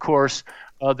 But of course,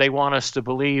 they want us to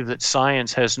believe that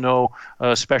science has no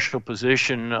special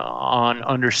position on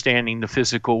understanding the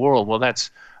physical world. Well, that's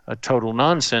total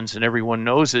nonsense, and everyone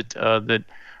knows it that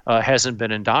hasn't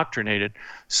been indoctrinated.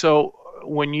 So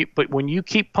when you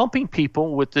keep pumping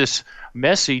people with this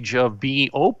message of being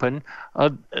open,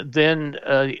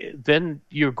 then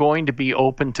you're going to be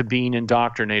open to being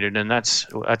indoctrinated, and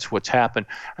that's what's happened.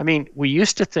 I mean, we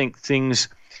used to think things.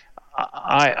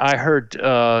 I heard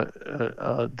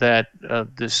that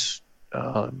this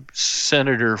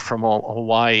senator from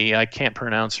Hawaii, I can't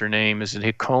pronounce her name. Is it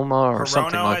Hikoma or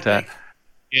something like that?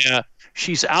 Yeah,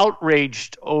 she's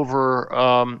outraged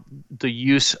over the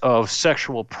use of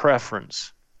sexual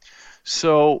preference.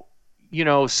 So,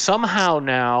 somehow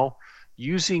now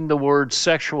using the word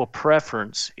sexual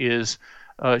preference is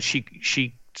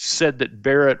she said that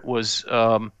Barrett was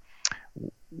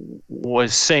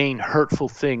saying hurtful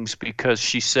things because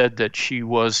she said that she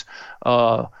was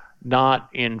not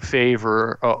in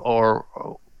favor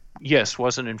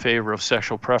wasn't in favor of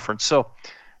sexual preference. So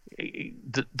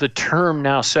the term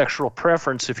now sexual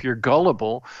preference, if you're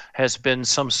gullible, has been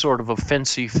some sort of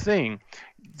offensive thing.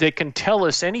 They can tell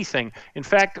us anything. In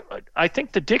fact, I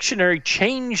think the dictionary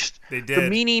changed the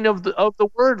meaning of the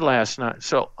word last night.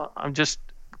 So I'm just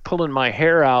pulling my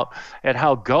hair out at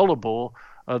how gullible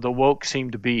the woke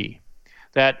seem to be.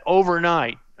 That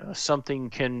overnight something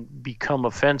can become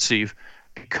offensive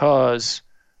because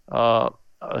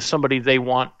somebody they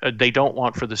don't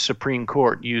want for the Supreme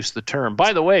Court used the term.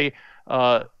 By the way,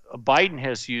 Biden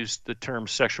has used the term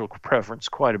sexual preference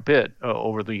quite a bit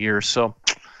over the years. So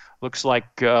looks like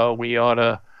we ought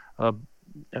to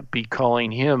be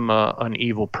calling him an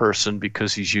evil person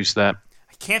because he's used that.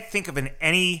 I can't think of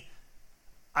any.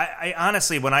 I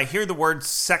honestly, when I hear the word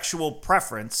sexual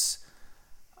preference,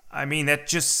 I mean, that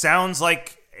just sounds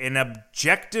like an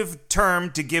objective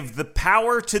term to give the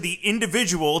power to the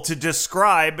individual to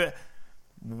describe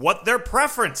what their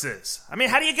preference is. I mean,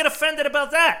 how do you get offended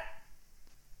about that?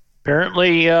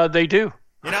 Apparently, they do.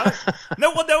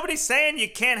 Nobody's saying you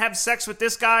can't have sex with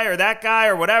this guy or that guy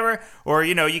or whatever, or,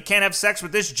 you can't have sex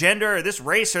with this gender or this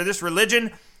race or this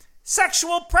religion.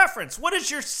 Sexual preference. What is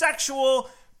your sexual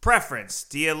preference?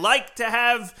 Do you like to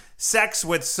have sex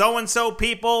with so-and-so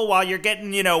people while you're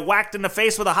getting, whacked in the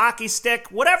face with a hockey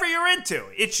stick? Whatever you're into,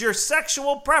 it's your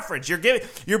sexual preference.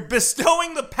 You're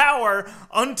bestowing the power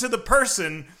unto the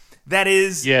person that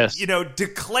is,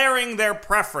 declaring their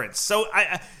preference. So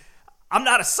I'm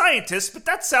not a scientist, but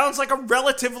that sounds like a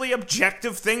relatively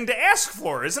objective thing to ask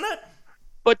for, isn't it?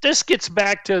 But this gets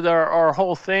back to our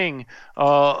whole thing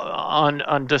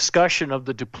on discussion of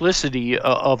the duplicity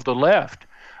of the left.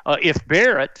 If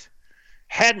Barrett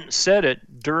hadn't said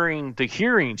it during the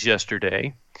hearings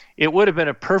yesterday, it would have been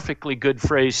a perfectly good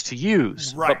phrase to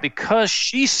use. Right. But because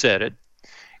she said it,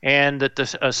 and that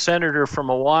a senator from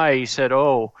Hawaii said,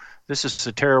 "Oh, this is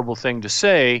a terrible thing to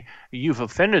say. You've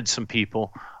offended some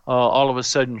people." All of a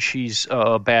sudden, she's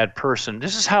a bad person.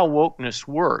 This is how wokeness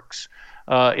works.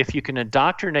 If you can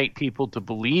indoctrinate people to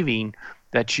believing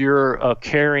that you're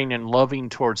caring and loving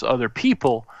towards other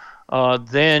people,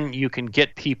 then you can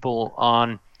get people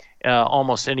on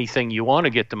almost anything you want to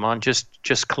get them on.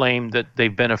 Just claim that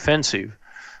they've been offensive.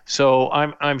 So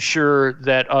I'm sure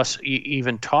that us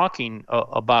even talking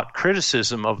about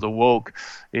criticism of the woke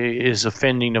is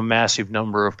offending a massive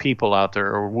number of people out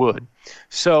there, or would.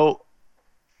 So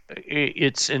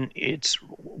we've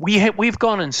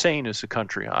gone insane as a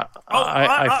country.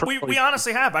 We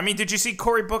honestly have. I mean, did you see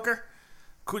Cory Booker?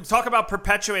 Talk about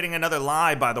perpetuating another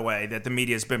lie, by the way, that the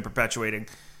media has been perpetuating.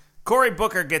 Cory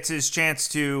Booker gets his chance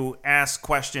to ask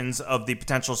questions of the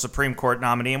potential Supreme Court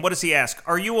nominee, and what does he ask?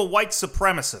 Are you a white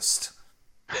supremacist?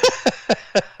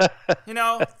 You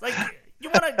want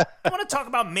to talk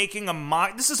about making a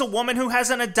mock? This is a woman who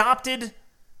has an adopted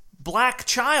black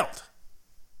child.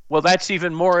 Well, that's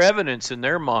even more evidence in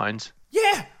their minds.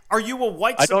 Yeah. Are you a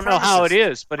white supremacist? I don't know how it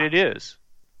is, but it is.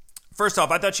 First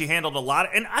off, I thought she handled a lot.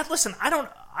 And I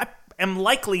am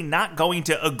likely not going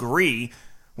to agree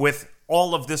with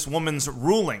all of this woman's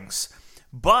rulings.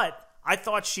 But I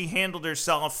thought she handled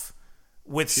herself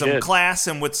with some class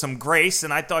and with some grace.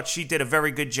 And I thought she did a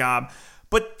very good job.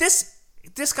 But this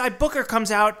guy Booker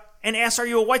comes out and asks, are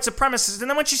you a white supremacist? And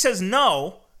then when she says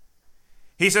no,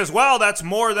 he says, well, that's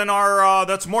more than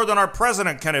our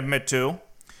president can admit to,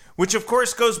 which of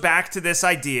course goes back to this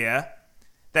idea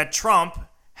that Trump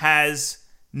has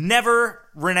never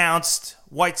renounced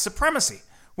white supremacy,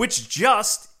 which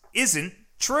just isn't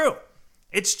true.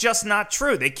 It's just not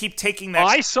true. They keep taking that.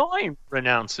 I saw him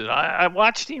renounce it. I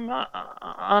watched him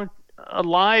on a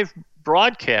live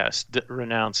broadcast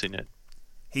renouncing it.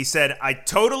 He said, I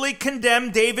totally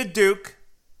condemn David Duke.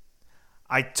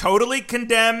 I totally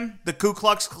condemn the Ku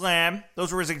Klux Klan.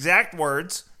 Those were his exact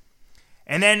words.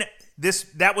 And then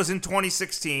that was in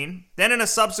 2016. Then in a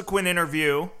subsequent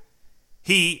interview,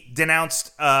 he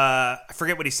denounced, I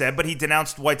forget what he said, but he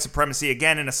denounced white supremacy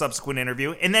again in a subsequent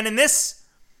interview. And then in this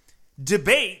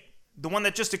debate, the one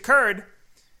that just occurred,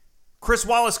 Chris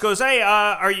Wallace goes, "Hey,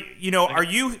 are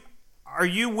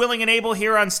you willing and able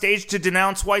here on stage to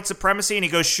denounce white supremacy?" And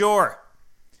he goes, "Sure."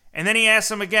 And then he asks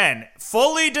him again,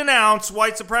 "Fully denounce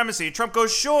white supremacy?" And Trump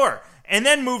goes, "Sure." And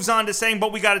then moves on to saying,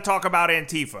 "But we got to talk about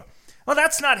Antifa." Well,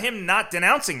 that's not him not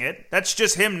denouncing it. That's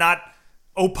just him not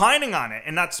opining on it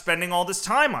and not spending all this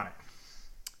time on it.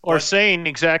 Or saying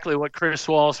exactly what Chris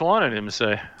Wallace wanted him to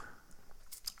say.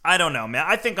 I don't know, man.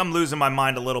 I think I'm losing my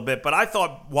mind a little bit, but I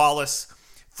thought Wallace,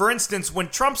 for instance, when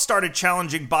Trump started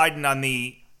challenging Biden on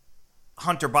the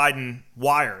Hunter Biden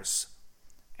wires,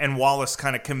 and Wallace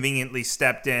kind of conveniently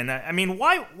stepped in. I mean,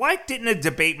 why didn't a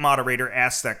debate moderator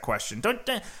ask that question?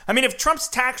 If Trump's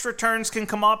tax returns can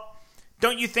come up,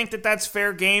 don't you think that that's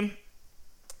fair game?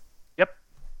 Yep,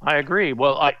 I agree.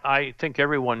 Well, I think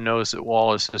everyone knows that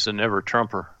Wallace is a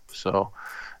never-Trumper, so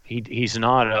he's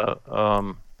not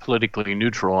politically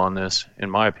neutral on this,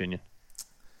 in my opinion.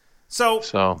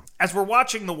 So as we're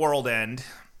watching the world end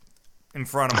in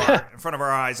front of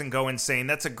our eyes and go insane,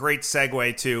 that's a great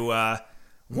segue to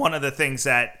one of the things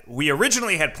that we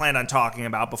originally had planned on talking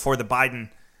about before the Biden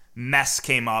mess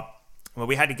came up. Well,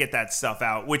 we had to get that stuff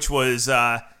out, which was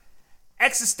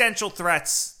existential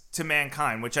threats to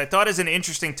mankind, which I thought is an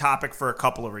interesting topic for a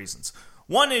couple of reasons.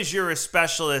 One is you're a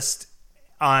specialist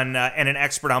on and an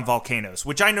expert on volcanoes,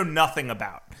 which I know nothing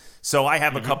about. So I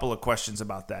have a couple of questions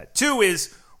about that. Two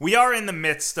is we are in the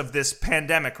midst of this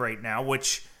pandemic right now,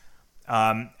 which,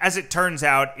 as it turns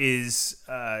out, is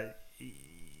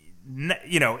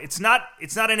it's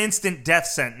not an instant death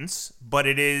sentence, but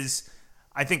it is,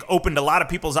 I think, opened a lot of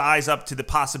people's eyes up to the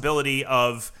possibility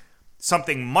of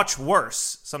something much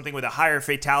worse, something with a higher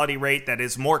fatality rate that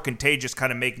is more contagious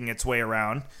kind of making its way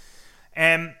around.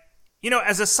 And,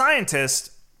 as a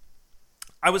scientist,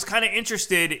 I was kind of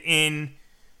interested in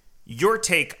your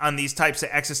take on these types of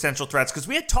existential threats, because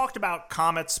we had talked about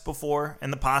comets before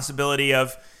and the possibility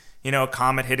of, a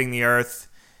comet hitting the Earth.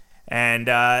 And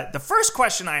the first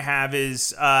question I have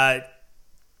is, and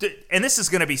this is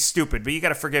going to be stupid, but you got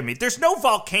to forgive me. There's no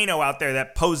volcano out there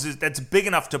that's big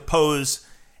enough to pose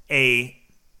a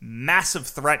massive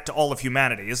threat to all of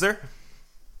humanity, is there?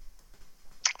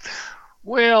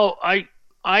 Well,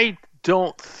 I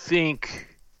don't think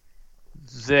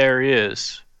there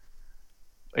is.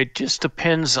 It just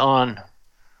depends on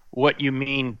what you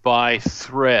mean by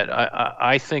threat.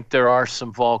 I think there are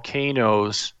some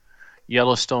volcanoes,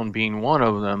 Yellowstone being one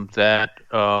of them, that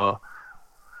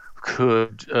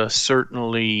could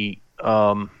certainly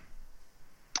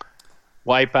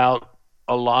wipe out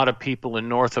a lot of people in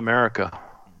North America.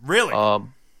 Really?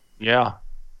 Yeah.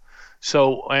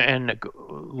 So, and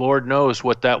Lord knows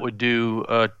what that would do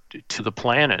to the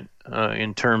planet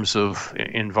in terms of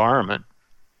environment.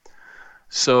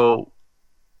 So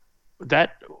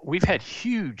that we've had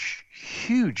huge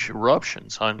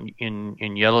eruptions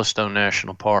in Yellowstone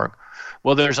National Park.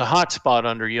 Well, there's a hot spot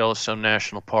under Yellowstone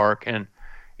National Park, and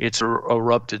it's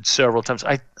erupted several times.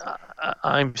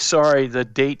 I'm sorry, the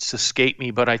dates escape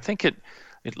me, but I think it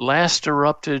last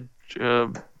erupted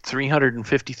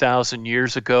 350,000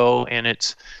 years ago, and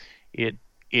it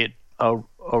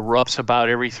erupts about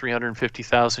every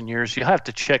 350,000 years. You'll have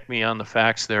to check me on the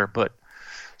facts there, but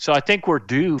so I think we're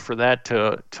due for that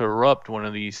to erupt one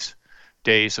of these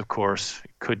days. Of course,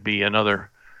 it could be another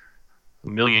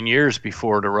million years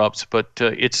before it erupts, but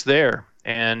it's there,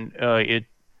 and it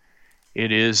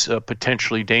is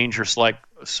potentially dangerous, like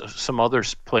some other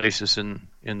places in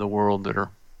the world that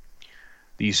are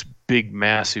these big,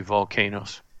 massive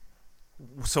volcanoes.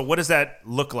 So what does that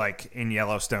look like in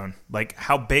Yellowstone? Like,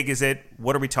 how big is it?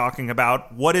 What are we talking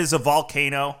about? What is a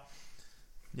volcano?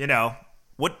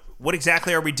 What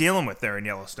exactly are we dealing with there in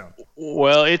Yellowstone?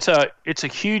 Well, it's a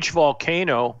huge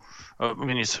volcano.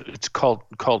 It's called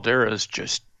caldera. Is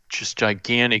just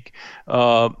gigantic.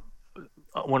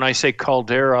 When I say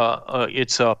caldera,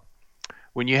 it's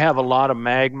when you have a lot of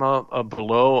magma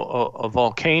below a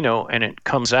volcano and it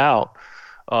comes out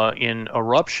in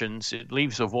eruptions, it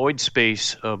leaves a void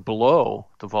space below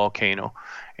the volcano,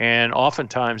 and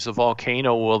oftentimes the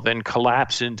volcano will then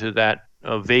collapse into that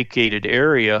vacated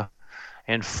area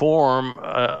and form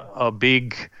a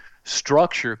big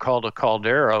structure called a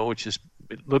caldera,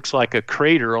 it looks like a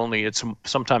crater, only it's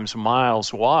sometimes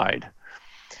miles wide.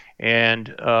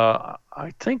 And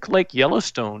I think Lake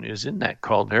Yellowstone is in that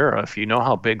caldera. If you know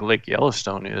how big Lake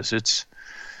Yellowstone is, it's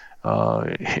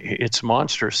It's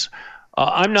monstrous.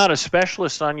 I'm not a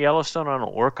specialist on Yellowstone. I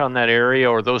don't work on that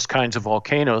area or those kinds of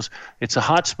volcanoes. It's a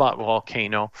hotspot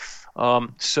volcano.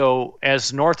 So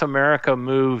as North America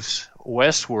moves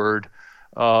westward,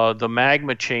 the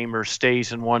magma chamber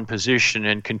stays in one position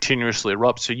and continuously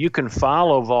erupts. So you can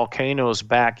follow volcanoes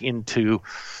back into,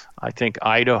 I think,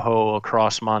 Idaho,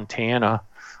 across Montana,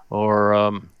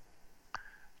 or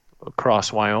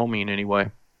across Wyoming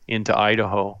anyway, into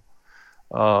Idaho.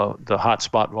 The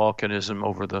hotspot volcanism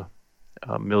over the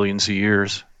millions of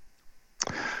years.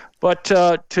 But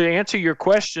to answer your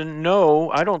question,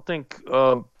 no, I don't think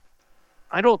that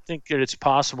it's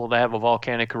possible to have a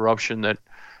volcanic eruption that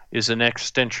is an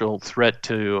existential threat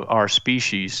to our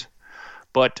species.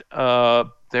 But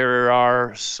there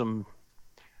are some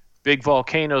big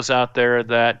volcanoes out there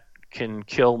that can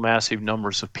kill massive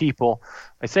numbers of people.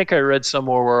 I think I read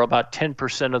somewhere where about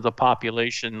 10% of the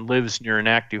population lives near an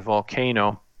active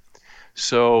volcano.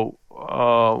 So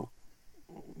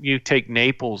you take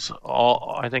Naples,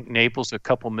 I think Naples, a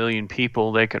couple million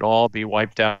people, they could all be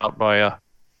wiped out by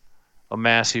a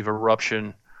massive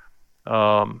eruption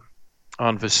on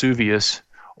Vesuvius.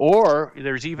 Or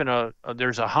there's even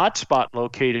there's a hot spot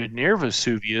located near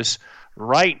Vesuvius,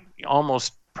 right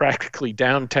almost practically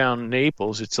downtown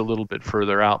Naples. It's a little bit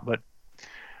further out, but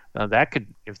that could,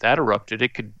 if that erupted,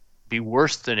 it could be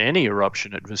worse than any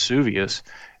eruption at Vesuvius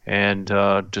and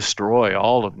destroy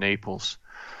all of Naples.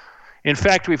 In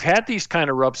fact, we've had these kind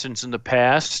of eruptions in the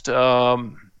past.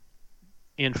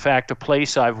 In fact, a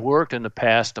place I've worked in the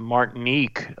past,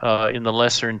 Martinique, in the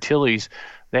Lesser Antilles,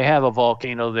 they have a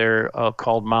volcano there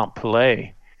called Mount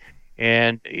Pelée,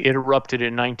 and it erupted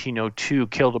in 1902,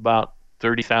 killed about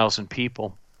 30,000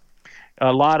 people.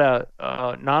 A lot of,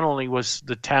 not only was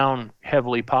the town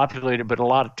heavily populated, but a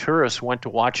lot of tourists went to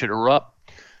watch it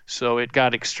erupt. So it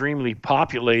got extremely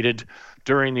populated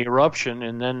during the eruption,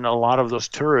 and then a lot of those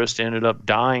tourists ended up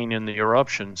dying in the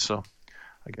eruption. So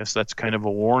I guess that's kind of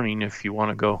a warning if you want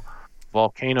to go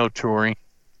volcano touring.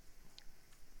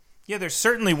 Yeah, there's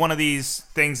certainly one of these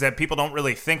things that people don't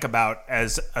really think about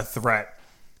as a threat.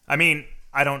 I mean,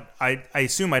 I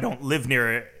assume I don't live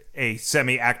near a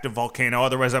semi-active volcano,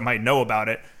 otherwise I might know about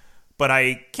it. But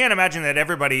I can't imagine that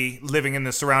everybody living in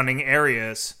the surrounding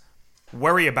areas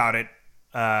worry about it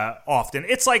often.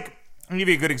 It's like, I'll give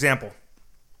you a good example.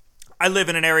 I live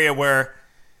in an area where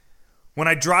when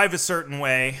I drive a certain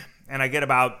way and I get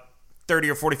about 30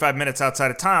 or 45 minutes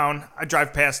outside of town, I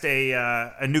drive past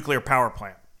a nuclear power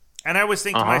plant. And I always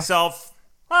think to myself,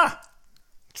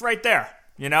 it's right there,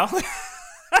 you know?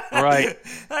 Right.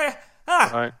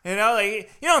 Right. You know,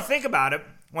 like, you don't think about it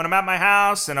when I'm at my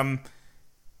house and I'm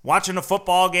watching a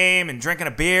football game and drinking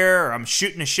a beer, or I'm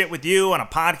shooting a shit with you on a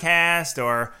podcast,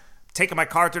 or taking my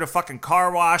car through the fucking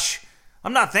car wash.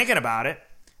 I'm not thinking about it.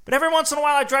 But every once in a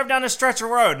while I drive down this stretch of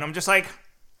road and I'm just like,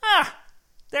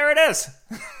 there it is.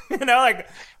 You know, like,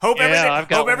 hope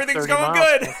everything's going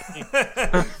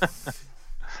good.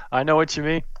 I know what you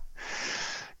mean.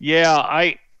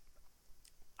 Yeah,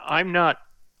 I'm not,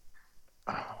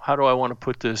 how do I want to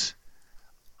put this?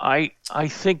 I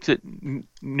think that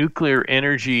nuclear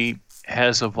energy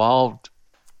has evolved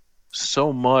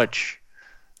so much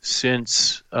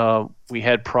since we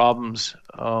had problems.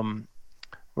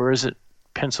 Where is it?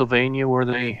 Pennsylvania, where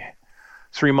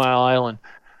 3 Mile Island,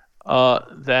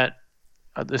 that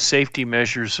the safety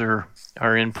measures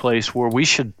are in place where we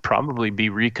should probably be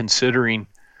reconsidering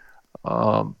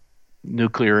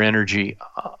nuclear energy.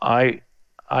 I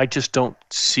just don't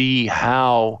see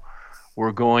how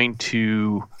we're going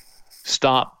to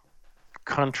stop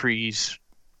countries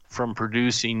from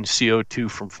producing CO2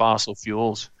 from fossil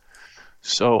fuels.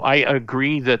 So I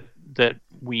agree that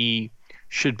we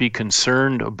should be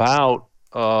concerned about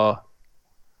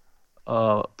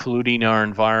polluting our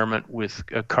environment with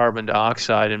carbon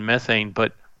dioxide and methane,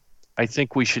 but I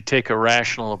think we should take a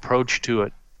rational approach to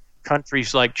it.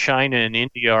 Countries like China and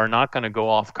India are not going to go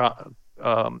off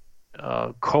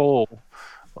coal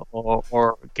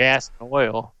or gas and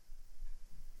oil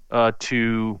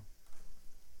to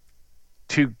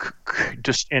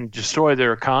destroy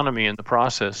their economy in the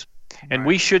process, and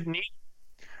we shouldn't either.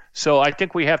 So I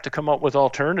think we have to come up with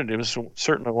alternatives.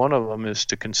 Certainly one of them is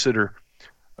to consider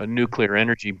nuclear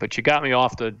energy. But you got me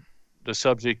off the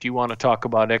subject. You want to talk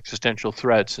about existential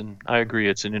threats, and I agree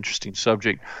it's an interesting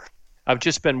subject. I've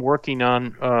just been working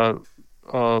on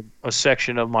a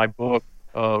section of my book,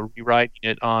 rewriting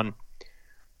it on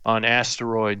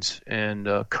asteroids and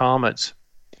comets.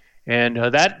 And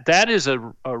that is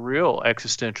a real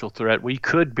existential threat. We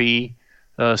could be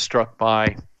struck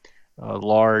by a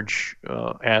large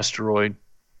asteroid,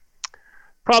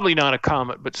 Probably not a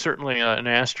comet, but certainly an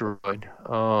asteroid.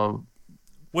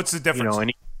 What's the difference?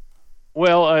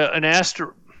 An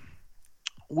asteroid.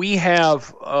 We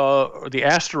have the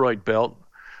asteroid belt,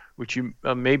 which you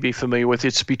may be familiar with.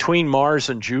 It's between Mars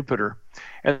and Jupiter,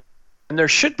 and there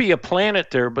should be a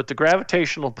planet there, but the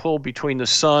gravitational pull between the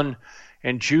Sun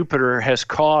and Jupiter has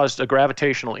caused a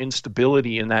gravitational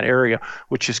instability in that area,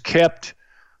 which has kept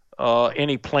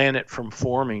any planet from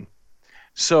forming.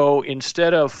 So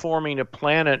instead of forming a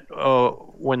planet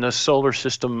when the solar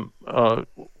system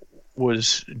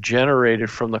was generated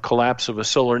from the collapse of a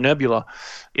solar nebula,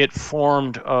 it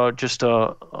formed just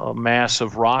a mass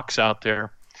of rocks out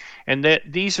there. And that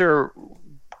these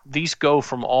go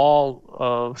from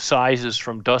all sizes,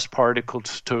 from dust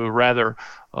particles to rather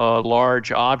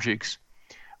large objects,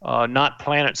 not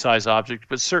planet-sized objects,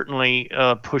 but certainly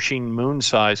pushing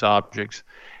moon-sized objects.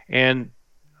 And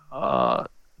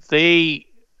they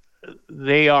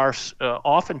are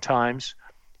oftentimes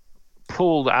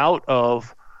pulled out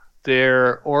of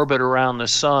their orbit around the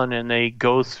sun, and they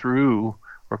go through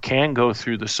or can go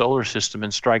through the solar system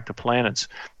and strike the planets.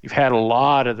 You've had a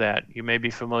lot of that. You may be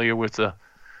familiar with the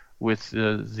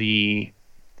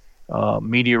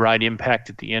meteorite impact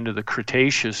at the end of the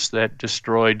Cretaceous that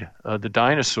destroyed the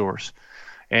dinosaurs,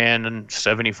 and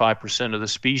 75% of the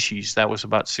species. That was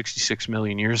about 66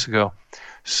 million years ago.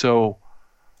 So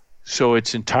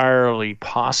it's entirely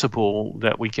possible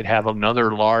that we could have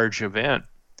another large event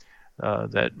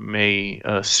that may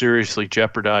seriously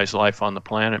jeopardize life on the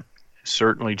planet,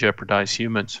 certainly jeopardize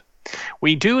humans.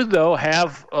 We do, though,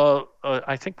 have,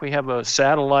 I think we have a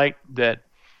satellite that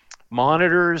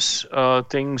monitors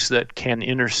things that can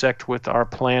intersect with our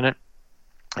planet.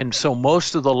 And so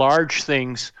most of the large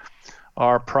things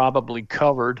are probably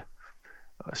covered,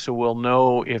 so we'll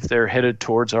know if they're headed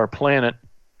towards our planet.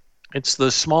 It's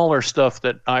the smaller stuff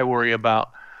that I worry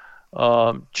about.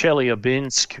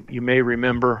 Chelyabinsk, you may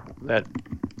remember that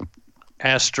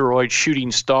asteroid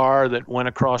shooting star that went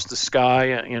across the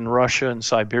sky in Russia and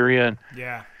Siberia, and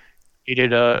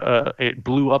it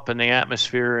blew up in the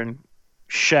atmosphere and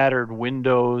shattered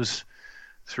windows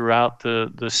throughout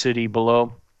the city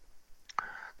below.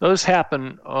 Those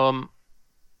happen,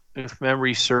 if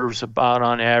memory serves, about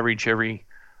on average every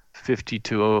 50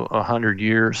 to 100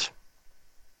 years.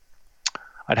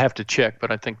 I'd have to check,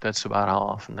 but I think that's about how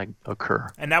often they occur.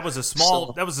 And that was a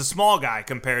small guy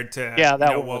compared to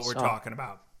what we're talking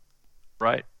about.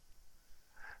 Right.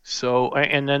 So,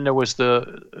 and then there was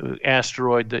the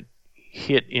asteroid that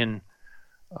hit in,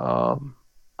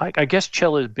 I guess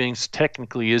Chelyabinsk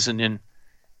technically isn't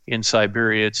in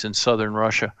Siberia, it's in southern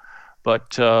Russia. But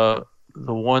the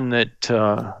one that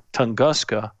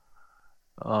Tunguska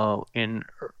in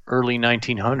early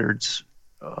 1900s,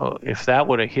 if that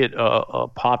would have hit a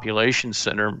population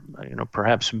center,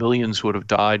 perhaps millions would have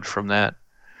died from that.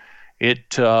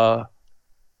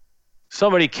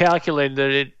 Somebody calculated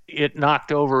that it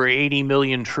knocked over 80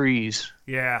 million trees.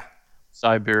 Yeah.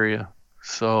 Siberia.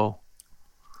 So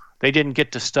they didn't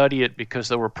get to study it because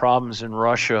there were problems in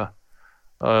Russia.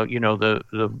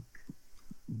 The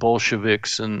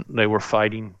Bolsheviks, and they were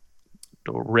fighting.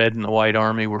 The Red and the White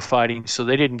Army were fighting, so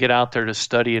they didn't get out there to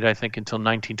study it, I think, until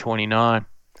 1929.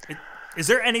 Is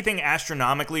there anything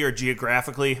astronomically or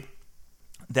geographically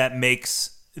that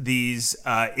makes these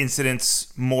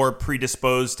incidents more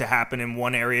predisposed to happen in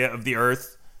one area of the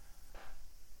Earth?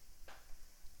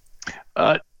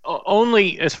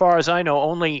 Only, as far as I know,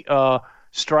 only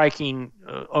striking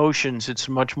oceans. It's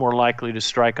much more likely to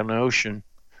strike an ocean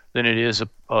than it is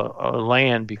a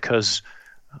land, because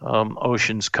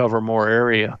oceans cover more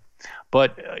area.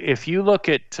 But if you look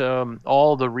at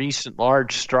all the recent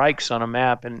large strikes on a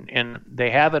map, and they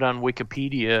have it on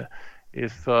Wikipedia,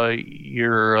 if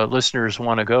your listeners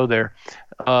want to go there,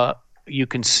 you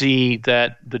can see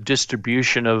that the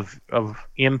distribution of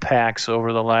impacts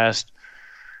over the last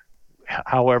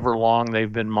however long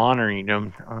they've been monitoring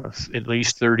them, at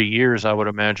least 30 years, I would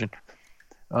imagine,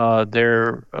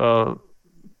 they're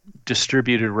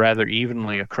distributed rather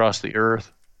evenly across the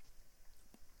Earth.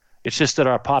 It's just that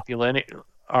our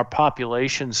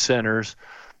population centers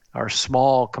are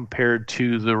small compared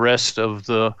to the rest of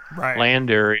the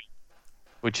land area,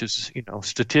 which is,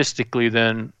 statistically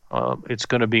then it's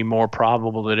going to be more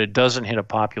probable that it doesn't hit a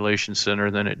population center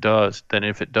than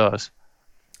if it does.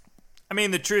 I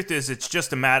mean, the truth is, it's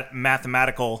just a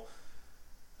mathematical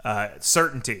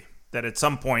certainty that at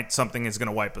some point something is going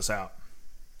to wipe us out.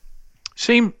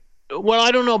 Well,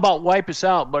 I don't know about wipe us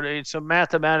out, but it's a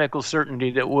mathematical certainty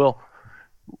that we'll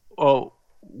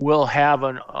have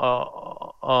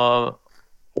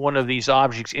one of these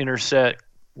objects intersect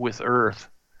with Earth,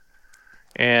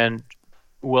 and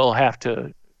we'll have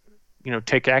to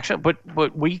take action. But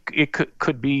it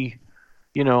could be,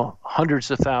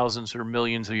 hundreds of thousands or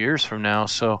millions of years from now.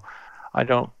 So I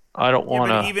don't want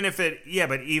to. But even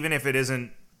if it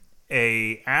isn't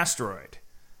a asteroid,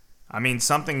 I mean,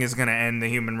 something is going to end the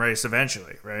human race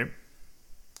eventually, right?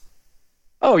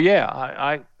 Oh yeah,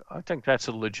 I think that's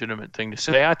a legitimate thing to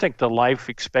say. I think the life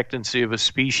expectancy of a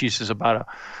species is about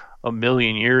a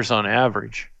million years on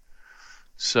average.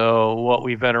 So what,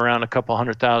 we've been around a couple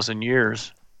 100,000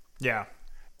 years. Yeah.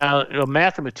 Now,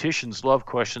 mathematicians love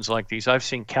questions like these. I've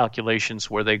seen calculations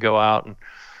where they go out and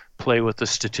play with the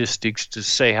statistics to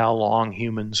say how long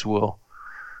humans will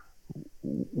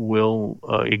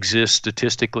exist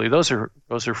statistically. Those are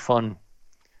fun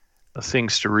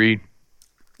things to read.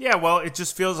 Yeah, well, it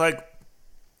just feels like,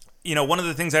 one of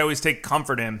the things I always take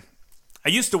comfort in. I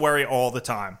used to worry all the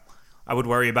time. I would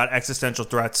worry about existential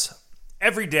threats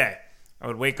every day. I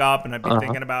would wake up and I'd be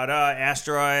thinking about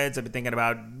asteroids. I'd be thinking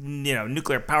about,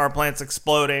 nuclear power plants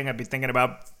exploding. I'd be thinking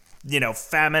about,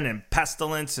 famine and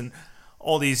pestilence and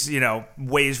all these,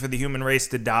 ways for the human race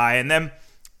to die. And then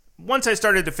once I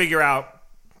started to figure out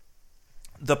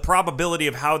the probability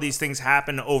of how these things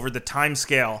happen over the time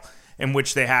scale in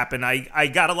which they happen, I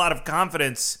got a lot of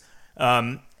confidence.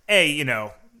 Went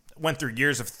through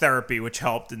years of therapy, which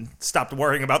helped, and stopped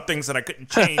worrying about things that I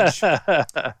couldn't change.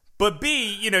 But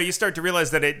B, you start to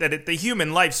realize that the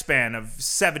human lifespan of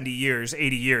 70 years,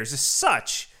 80 years is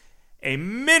such a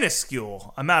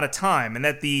minuscule amount of time, and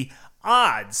that the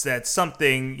odds that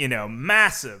something,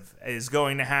 massive is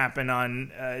going to happen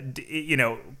on,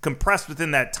 compressed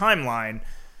within that timeline,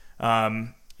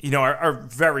 are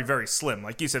very, very slim.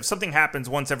 Like you said, if something happens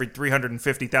once every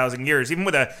 350,000 years, even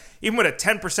with a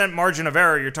 10% margin of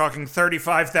error, you're talking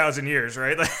 35,000 years,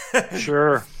 right?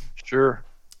 Sure.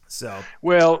 So,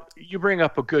 well, you bring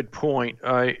up a good point.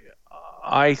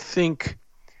 I think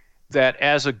that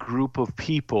as a group of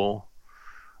people,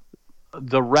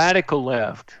 the radical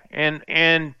left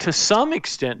and to some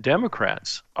extent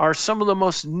Democrats are some of the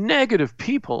most negative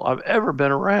people I've ever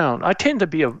been around. I tend to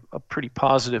be a pretty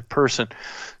positive person,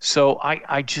 so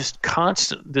I just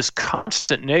this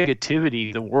constant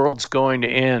negativity. The world's going to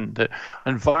end. The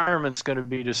environment's going to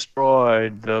be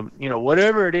destroyed.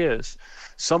 Whatever it is.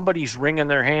 Somebody's wringing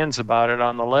their hands about it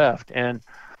on the left, and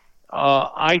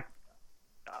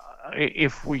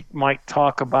if we might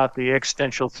talk about the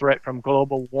existential threat from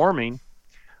global warming,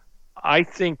 I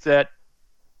think that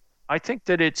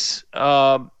it's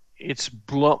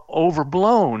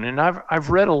overblown, and I've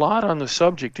read a lot on the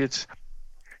subject. It's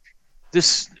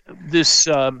this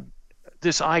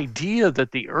idea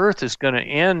that the Earth is going to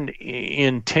end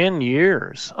in 10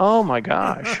 years. Oh my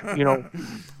gosh,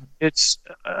 it's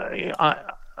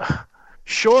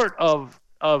short of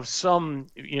some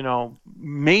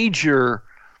major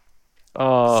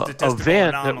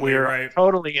event that we're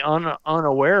totally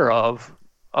unaware of,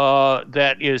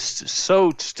 that is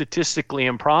so statistically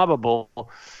improbable.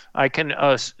 I can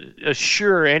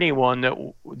assure anyone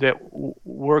that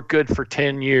we're good for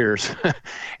 10 years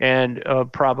and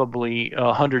probably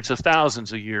hundreds of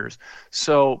thousands of years.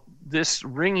 So this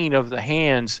wringing of the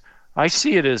hands, I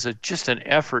see it as just an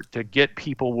effort to get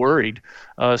people worried,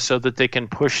 so that they can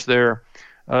push their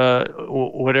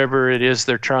whatever it is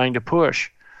they're trying to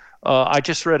push. I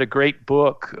just read a great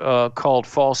book called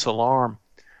False Alarm,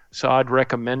 so I'd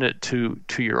recommend it to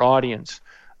your audience.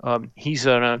 He's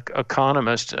an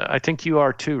economist. I think you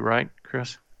are too, right,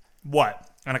 Chris? What?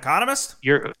 An economist?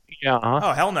 Yeah.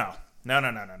 Oh, hell no. No.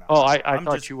 Oh, I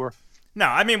thought you were. No,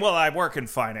 I mean, well, I work in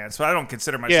finance, but I don't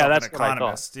consider myself an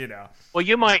economist, Well,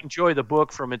 you might enjoy the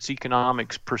book from its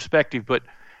economics perspective, but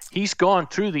he's gone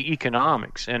through the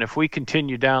economics, and if we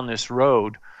continue down this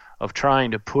road of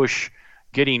trying to push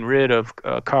getting rid of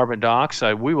carbon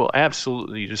dioxide, we will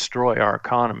absolutely destroy our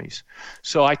economies.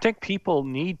 So I think people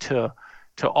need to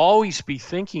always be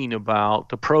thinking about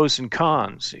the pros and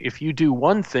cons. If you do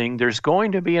one thing, there's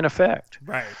going to be an effect.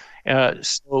 Right.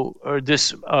 So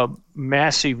this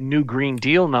massive New Green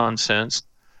Deal nonsense,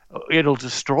 it'll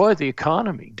destroy the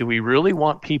economy. Do we really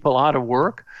want people out of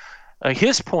work?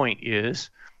 His point is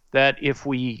that if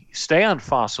we stay on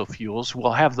fossil fuels,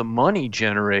 we'll have the money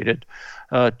generated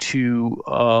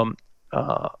to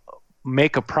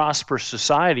make a prosperous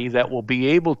society that will be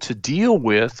able to deal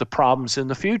with the problems in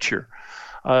the future.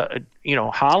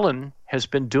 Holland has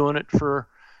been doing it for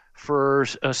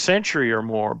a century or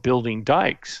more, building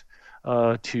dikes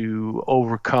to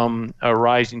overcome a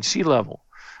rising sea level.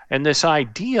 And this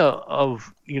idea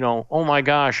of, oh my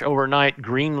gosh, overnight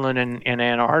Greenland and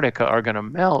Antarctica are going to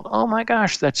melt. Oh my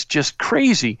gosh, that's just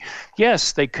crazy.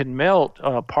 Yes, they could melt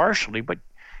partially, but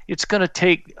it's going to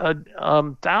take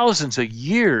thousands of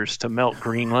years to melt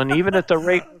Greenland, even at the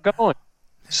rate we're going.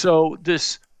 So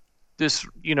this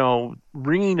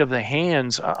wringing of the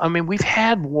hands. I mean, we've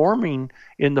had warming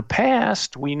in the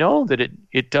past. We know that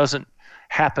it doesn't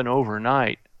happen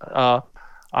overnight. I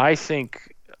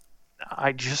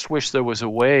just wish there was a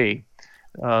way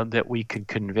that we could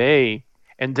convey.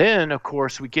 And then, of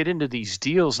course, we get into these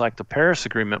deals like the Paris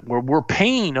Agreement, where we're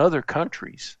paying other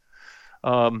countries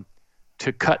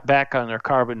to cut back on their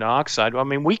carbon dioxide. I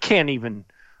mean, we can't even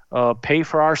pay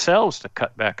for ourselves to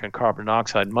cut back on carbon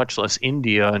dioxide, much less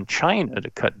India and China to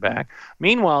cut back.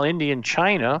 Meanwhile, India and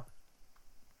China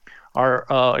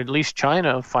are, at least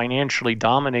China, financially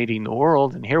dominating the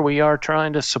world, and here we are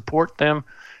trying to support them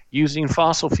using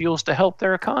fossil fuels to help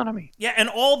their economy. Yeah, and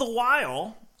all the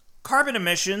while, carbon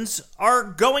emissions are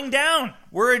going down.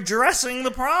 We're addressing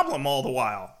the problem all the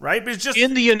while, right? But it's just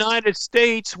in the United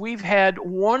States, we've had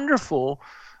wonderful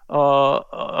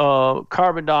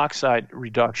carbon dioxide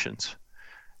reductions.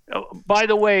 By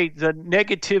the way, the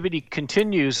negativity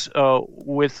continues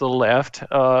with the left.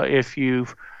 If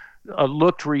you've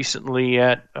looked recently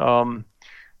at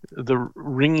the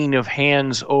wringing of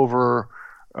hands over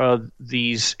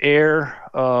these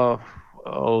the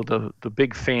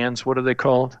big fans, what are they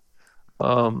called?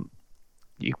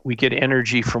 We get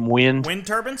energy from wind. Wind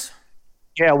turbines?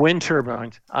 Yeah, wind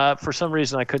turbines. For some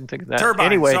reason, I couldn't think of that. Turbines,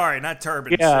 anyway, sorry, not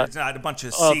turbines. Yeah, it's not a bunch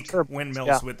of Sikh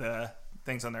windmills with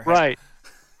things on their head. Right.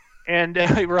 And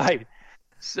right.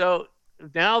 So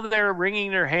now they're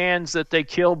wringing their hands that they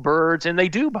kill birds, and they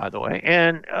do, by the way,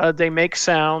 and they make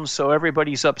sounds, so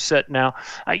everybody's upset now.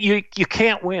 You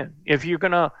can't win. If you're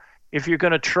gonna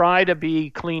try to be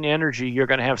clean energy, you're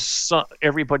gonna have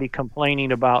everybody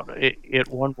complaining about it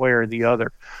one way or the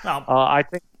other. Well, I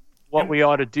think what we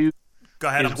ought to do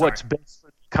is what's best for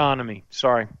the economy.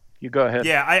 Sorry, you go ahead.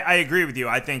 Yeah, I agree with you.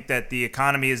 I think that the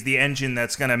economy is the engine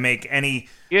that's going to make any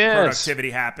productivity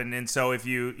happen. And so if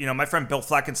my friend Bill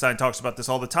Fleckenstein talks about this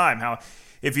all the time, how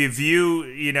if you view,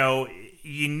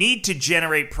 you need to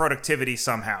generate productivity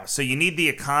somehow. So you need the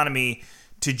economy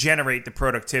to generate the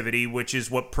productivity, which is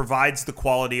what provides the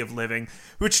quality of living,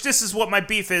 which this is what my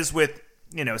beef is with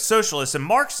socialists and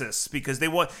Marxists, because they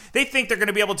think they're going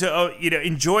to be able to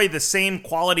enjoy the same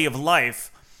quality of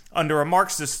life under a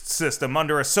Marxist system,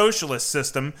 under a socialist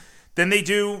system, than they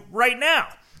do right now.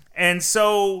 And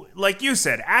so, like you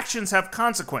said, actions have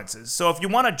consequences. So if you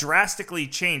want to drastically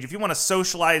change, if you want to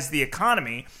socialize the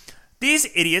economy, these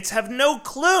idiots have no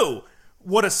clue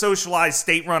what a socialized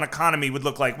state-run economy would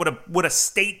look like, what a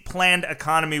state-planned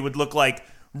economy would look like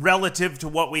relative to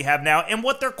what we have now, and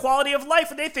what their quality of life,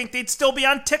 and they think they'd still be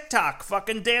on TikTok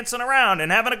fucking dancing around and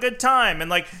having a good time.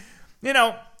 And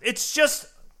it's just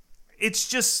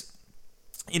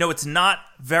it's not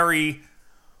very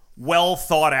well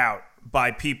thought out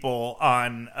by people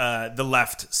on the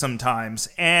left sometimes.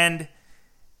 And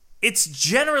it's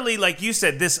generally, like you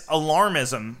said, this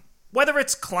alarmism, whether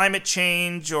it's climate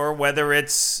change or whether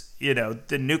it's,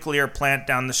 the nuclear plant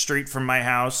down the street from my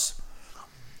house.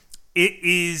 It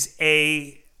is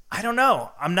I don't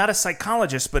know, I'm not a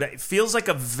psychologist, but it feels like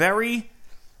a very,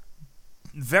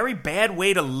 very bad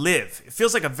way to live. It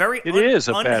feels like a very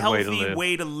unhealthy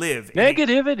way to live.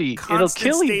 Negativity. It'll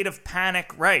kill you. State of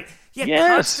panic, right. Yeah, yes.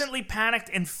 Constantly panicked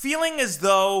and feeling as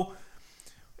though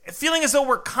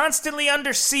we're constantly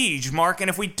under siege, Mark, and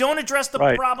if we don't address the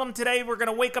problem today, we're going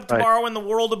to wake up tomorrow and the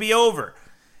world will be over.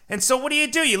 And so what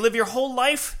do? You live your whole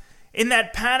life in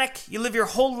that panic. You live your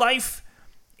whole life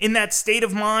in that state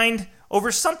of mind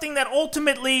over something that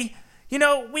ultimately,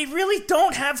 we really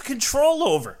don't have control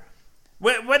over.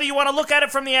 Whether you want to look at it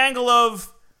from the angle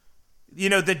of,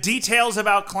 the details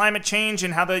about climate change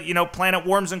and how the, planet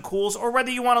warms and cools, or whether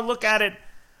you want to look at it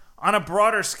on a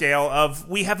broader scale of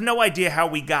we have no idea how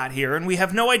we got here and we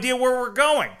have no idea where we're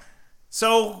going.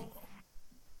 So,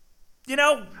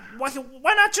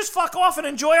 why not just fuck off and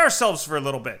enjoy ourselves for a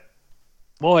little bit?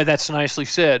 Boy, that's nicely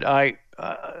said.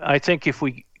 I think if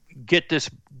we get this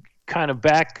kind of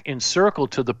back in circle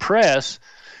to the press,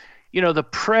 the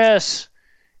press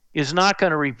is not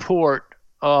going to report.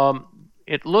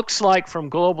 It looks like from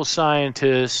global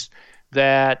scientists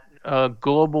that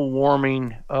global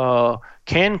warming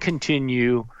can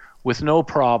continue with no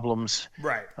problems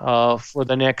for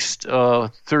the next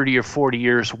 30 or 40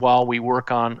 years while we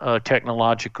work on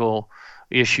technological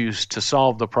issues to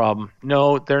solve the problem.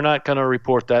 No, they're not going to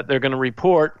report that. They're going to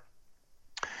report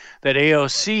that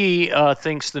AOC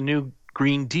thinks the new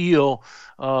Green Deal,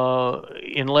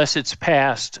 unless it's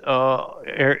passed,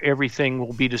 everything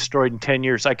will be destroyed in 10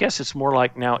 years. I guess it's more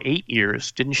like now 8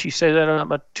 years. Didn't she say that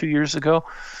about 2 years ago?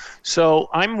 So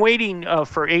I'm waiting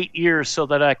for 8 years so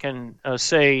that I can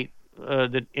say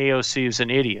that AOC is an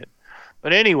idiot.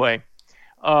 But anyway,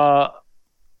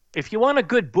 if you want a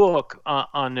good book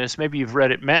on this, maybe you've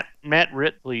read it. Matt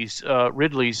Ridley's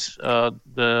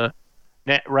The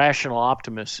Rational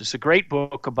Optimist. It's a great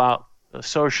book about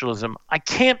socialism. I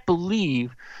can't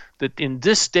believe that in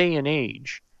this day and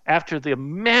age, after the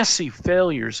massive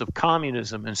failures of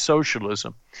communism and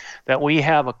socialism, that we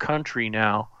have a country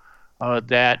now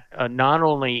that not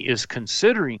only is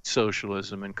considering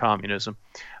socialism and communism,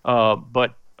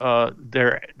 but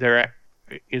there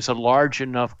is a large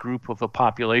enough group of a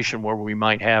population where we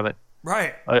might have it.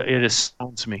 Right. It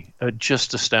astounds me. It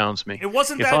just astounds me. It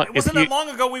wasn't that long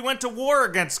ago we went to war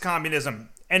against communism,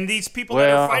 and these people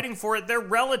that are fighting for it, their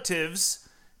relatives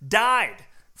died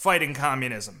fighting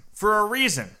communism for a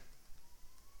reason.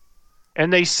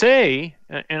 And they say,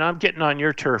 and I'm getting on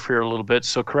your turf here a little bit,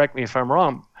 so correct me if I'm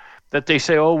wrong, that they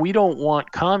say, oh, we don't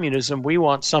want communism. We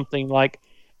want something like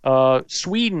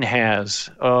Sweden has,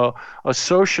 a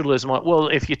socialism. Well,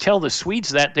 if you tell the Swedes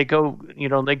that, they go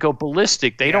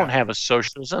ballistic. They don't have a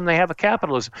socialism, they have a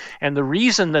capitalism. And the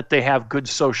reason that they have good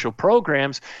social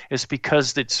programs is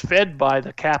because it's fed by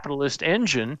the capitalist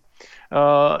engine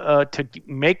to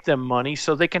make them money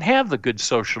so they can have the good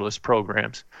socialist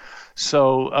programs.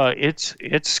 So it's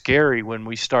scary when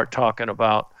we start talking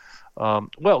about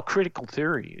critical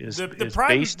theory is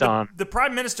based on the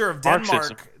Prime Minister of Marxism.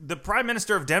 Denmark. The Prime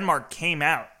Minister of Denmark came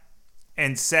out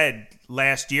and said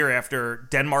last year, after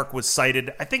Denmark was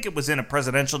cited, I think it was in a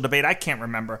presidential debate, I can't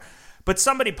remember, but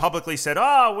somebody publicly said,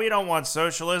 "Oh, we don't want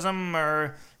socialism,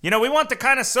 or we want the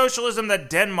kind of socialism that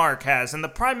Denmark has." And the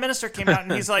Prime Minister came out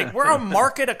and he's like, "We're a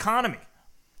market economy.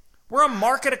 We're a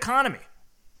market economy."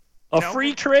 A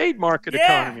free trade market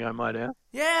economy, I might add.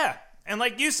 Yeah. And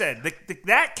like you said,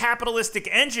 that capitalistic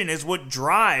engine is what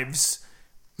drives,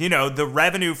 the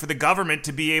revenue for the government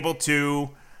to be able to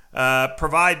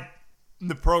provide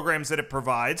the programs that it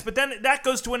provides. But then that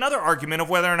goes to another argument of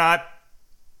whether or not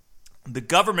the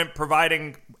government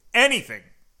providing anything,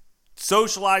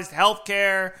 socialized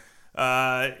healthcare,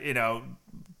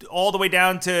 all the way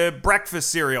down to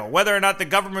breakfast cereal, whether or not the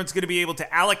government's going to be able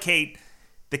to allocate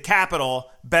the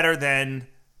capital better than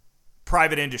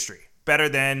private industry, better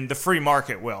than the free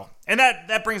market will. And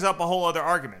that brings up a whole other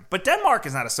argument. But Denmark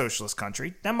is not a socialist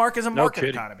country. Denmark is a market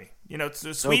economy.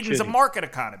 Sweden's a market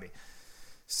economy.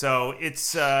 So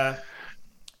it's well,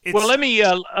 let me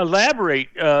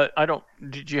elaborate.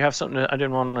 Did you have something? I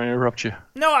didn't want to interrupt you.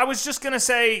 No, I was just going to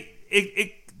say,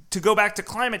 to go back to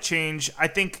climate change, I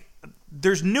think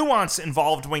there's nuance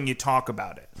involved when you talk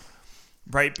about it.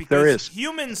 Right? Because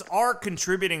humans are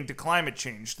contributing to climate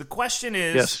change. The question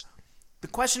is... Yes. The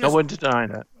question is... I wouldn't deny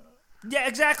that. Yeah,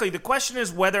 exactly. The question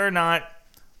is whether or not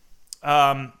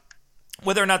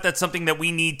that's something that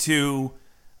we need to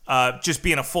just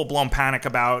be in a full-blown panic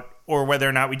about, or whether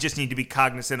or not we just need to be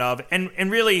cognizant of,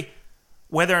 and really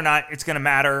whether or not it's going to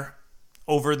matter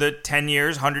over the 10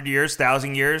 years, 100 years,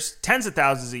 1,000 years, tens of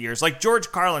thousands of years. Like George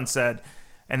Carlin said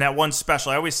in that one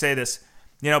special, I always say this,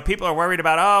 people are worried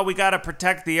about, we got to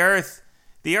protect the earth.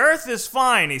 The earth is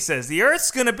fine, he says. The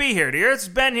earth's going to be here. The earth's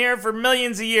been here for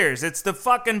millions of years. It's the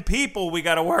fucking people we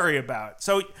got to worry about.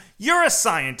 So you're a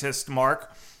scientist,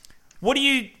 Mark. What do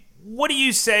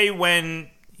you say when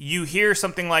you hear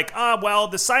something like,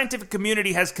 the scientific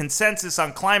community has consensus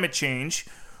on climate change,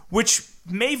 which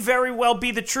may very well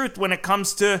be the truth when it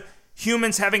comes to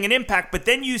humans having an impact, but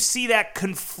then you see that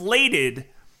conflated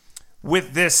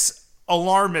with this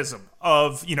alarmism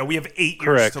of, we have 8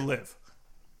 years to live.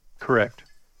 Correct.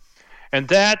 And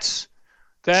that's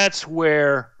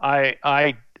where I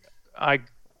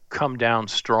come down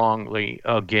strongly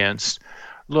against.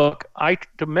 Look,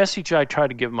 the message I try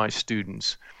to give my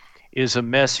students is a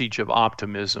message of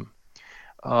optimism.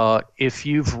 If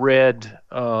you've read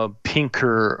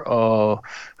Pinker,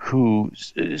 who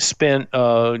spent,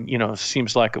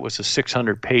 seems like it was a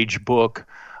 600-page book.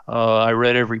 I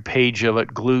read every page of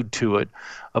it, glued to it,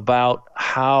 about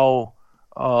how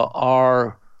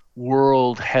our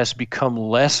world has become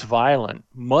less violent,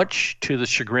 much to the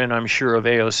chagrin, I'm sure, of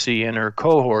AOC and her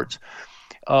cohorts.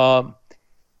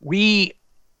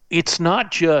 It's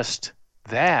not just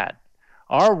that.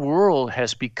 Our world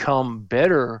has become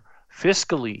better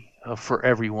fiscally for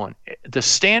everyone. The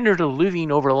standard of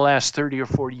living over the last 30 or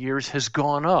 40 years has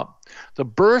gone up. The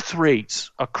birth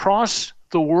rates across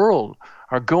the world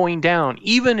are going down,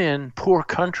 even in poor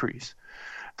countries.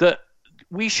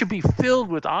 We should be filled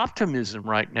with optimism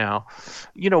right now.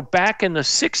 Back in the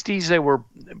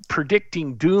 60s,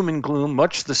 predicting doom and gloom,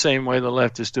 much the same way the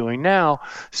left is doing now,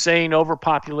 saying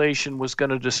overpopulation was going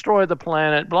to destroy the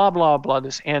planet, blah, blah, blah.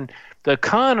 And the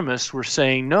economists were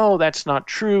saying, no, that's not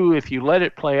true. If you let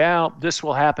it play out, this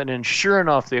will happen. And sure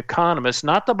enough, the economists,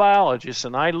 not the biologists,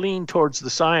 and I lean towards the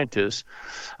scientists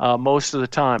most of the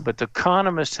time, but the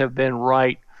economists have been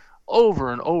right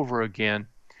over and over again.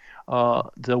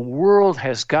 The world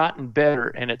has gotten better,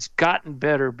 and it's gotten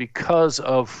better because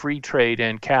of free trade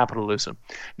and capitalism.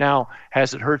 Now,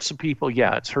 has it hurt some people?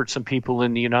 Yeah, it's hurt some people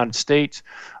in the United States.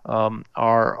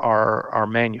 Our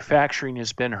manufacturing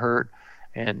has been hurt,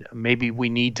 and maybe we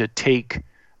need to take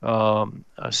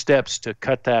steps to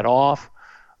cut that off,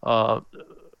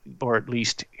 or at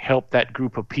least help that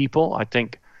group of people. I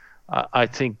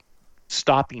think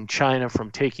stopping China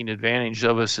from taking advantage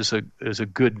of us is a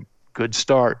good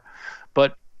start.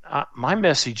 But my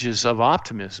message is of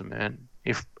optimism,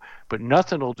 but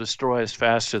nothing will destroy us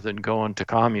faster than going to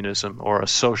communism or a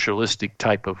socialistic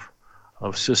type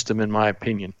of system, in my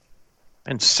opinion.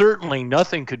 And certainly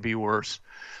nothing could be worse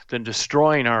than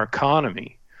destroying our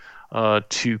economy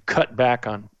to cut back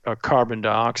on carbon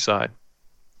dioxide.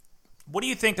 What do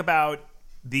you think about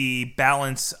the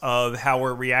balance of how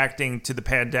we're reacting to the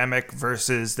pandemic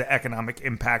versus the economic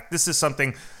impact? This is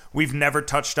something we've never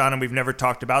touched on and we've never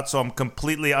talked about, so I'm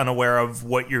completely unaware of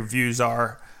what your views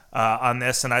are on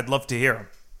this, and I'd love to hear them.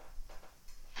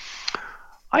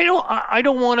 I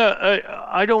don't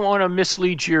want to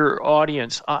mislead your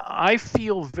audience. I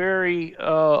feel very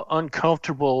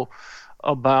uncomfortable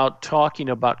about talking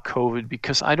about COVID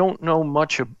because I don't know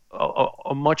much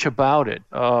about it.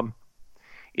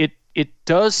 It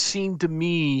does seem to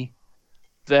me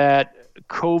that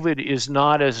COVID is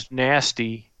not as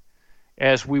nasty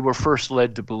as we were first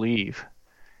led to believe.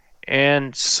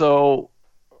 And so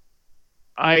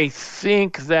I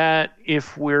think that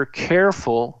if we're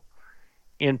careful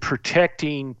in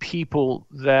protecting people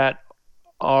that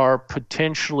are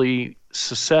potentially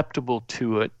susceptible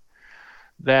to it,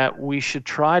 that we should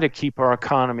try to keep our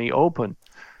economy open,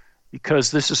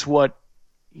 because this is what,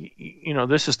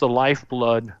 this is the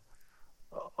lifeblood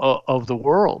of the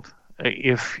world.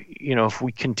 If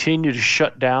we continue to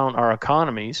shut down our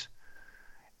economies,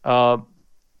 I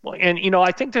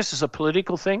think this is a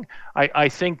political thing. I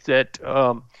think that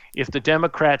if the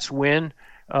Democrats win,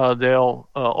 they'll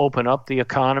open up the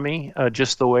economy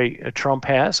just the way Trump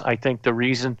has. I think the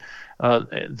reason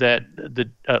that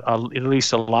at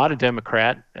least a lot of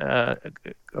Democrat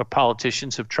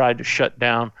politicians have tried to shut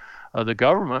down the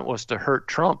government was to hurt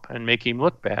Trump and make him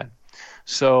look bad.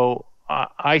 So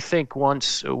I think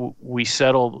once we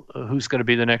settle who's going to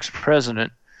be the next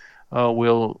president,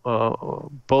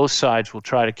 both sides will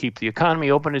try to keep the economy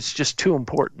open. It's just too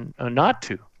important not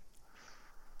to.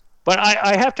 But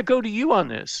I have to go to you on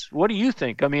this. What do you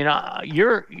think? I mean,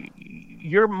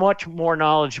 you're much more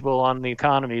knowledgeable on the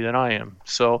economy than I am.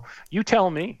 So you tell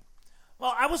me.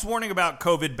 Well, I was warning about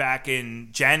COVID back in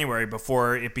January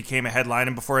before it became a headline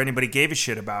and before anybody gave a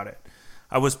shit about it.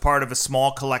 I was part of a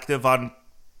small collective on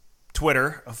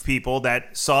Twitter of people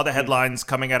that saw the headlines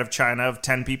coming out of China of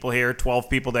 10 people here, 12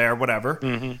 people there, whatever.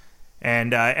 Mm-hmm.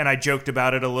 And I joked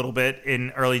about it a little bit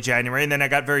in early January, and then I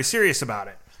got very serious about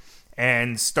it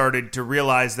and started to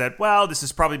realize that, well, this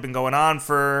has probably been going on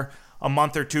for a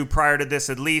month or two prior to this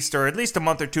at least a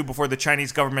month or two before the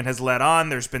Chinese government has led on.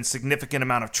 There's been significant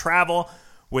amount of travel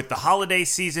with the holiday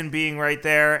season being right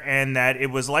there, and that it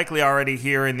was likely already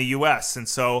here in the U.S. And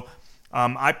so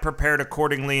I prepared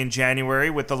accordingly in January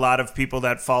with a lot of people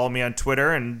that follow me on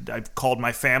Twitter, and I've called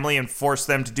my family and forced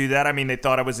them to do that. I mean, they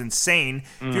thought I was insane.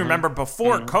 Mm-hmm. If you remember,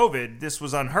 before COVID, this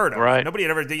was unheard of. Right. Nobody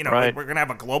had ever, like, we're going to have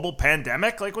a global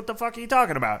pandemic? Like, what the fuck are you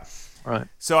talking about? Right.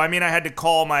 So, I mean, I had to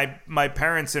call my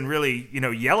parents and really,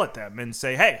 yell at them and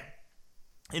say, hey,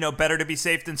 better to be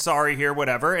safe than sorry here,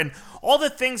 whatever. And all the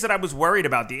things that I was worried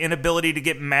about, the inability to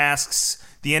get masks,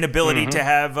 the inability to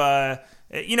have...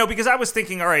 because I was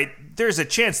thinking, all right, there's a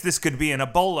chance this could be an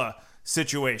Ebola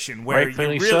situation where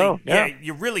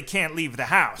you really can't leave the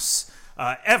house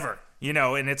ever,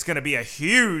 and it's going to be a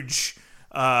huge,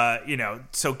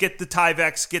 so get the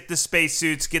Tyvek, get the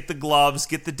spacesuits, get the gloves,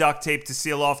 get the duct tape to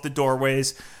seal off the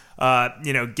doorways,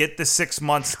 get the 6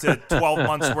 months to 12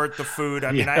 months worth of food.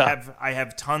 I mean, I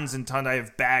have tons and tons. I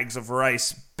have bags of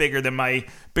rice bigger than my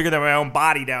own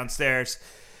body downstairs,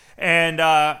 and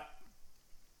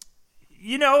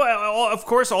of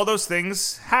course, all those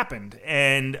things happened,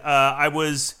 and I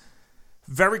was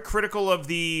very critical of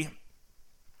the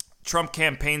Trump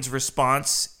campaign's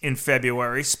response in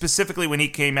February, specifically when he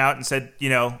came out and said,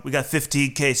 we got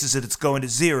 15 cases and it's going to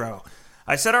 0.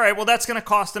 I said, all right, well, that's going to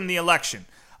cost him the election.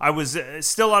 I was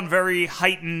still on very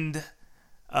heightened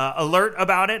alert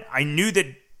about it. I knew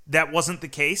that wasn't the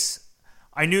case.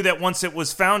 I knew that once it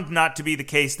was found not to be the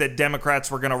case, that Democrats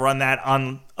were going to run that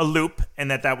on a loop, and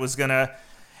that was going to...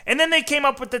 And then they came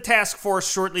up with the task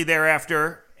force shortly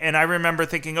thereafter, and I remember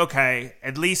thinking, okay,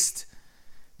 at least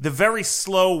the very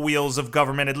slow wheels of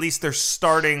government, at least they're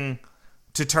starting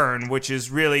to turn, which is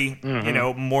really,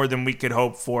 more than we could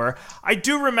hope for. I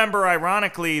do remember,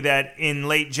 ironically, that in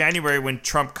late January when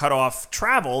Trump cut off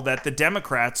travel, that the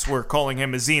Democrats were calling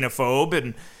him a xenophobe,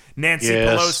 and Nancy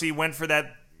Pelosi went for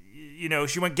that.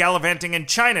 She went gallivanting in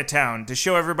Chinatown to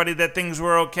show everybody that things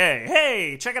were okay.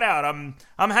 Hey, check it out. I'm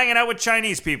hanging out with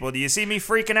Chinese people. Do you see me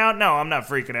freaking out? No, I'm not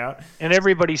freaking out. And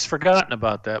everybody's forgotten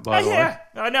about that, by the way. Yeah,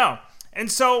 I know.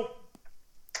 And so,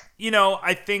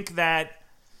 I think that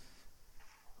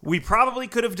we probably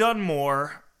could have done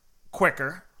more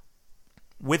quicker.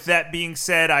 With that being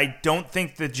said, I don't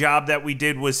think the job that we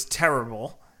did was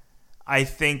terrible. I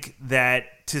think that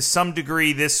to some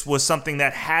degree this was something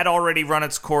that had already run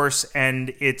its course,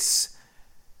 and its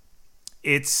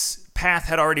path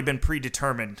had already been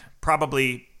predetermined,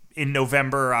 probably in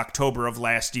November or October of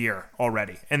last year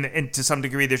already. And to some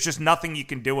degree, there's just nothing you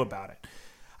can do about it.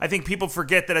 I think people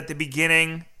forget that at the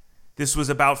beginning, this was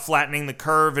about flattening the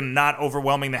curve and not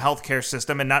overwhelming the healthcare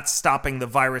system and not stopping the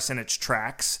virus in its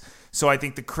tracks. So I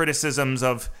think the criticisms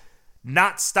of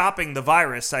not stopping the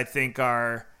virus, I think,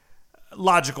 are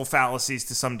logical fallacies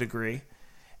to some degree.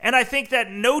 And I think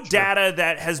that no data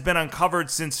that has been uncovered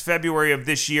since February of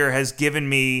this year has given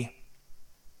me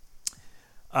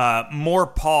more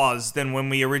pause than when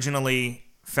we originally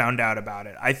found out about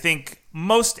it. I think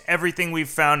most everything we've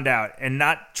found out, and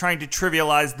not trying to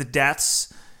trivialize the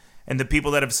deaths and the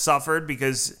people that have suffered,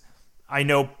 because I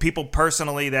know people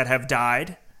personally that have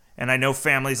died, and I know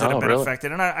families that have been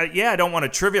affected. And I don't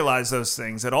want to trivialize those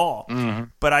things at all. Mm-hmm.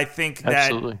 But I think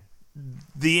that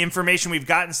the information we've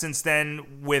gotten since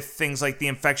then, with things like the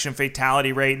infection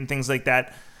fatality rate and things like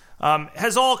that,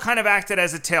 has all kind of acted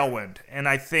as a tailwind. And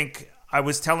I think I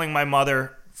was telling my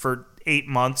mother for 8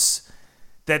 months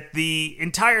that the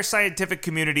entire scientific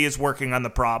community is working on the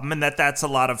problem, and that's a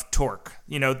lot of torque.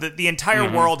 The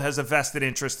entire world has a vested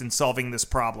interest in solving this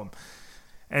problem.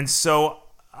 And so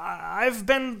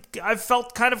I've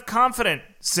felt kind of confident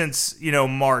since,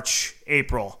 March,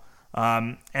 April.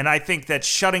 And I think that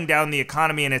shutting down the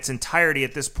economy in its entirety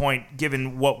at this point,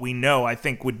 given what we know, I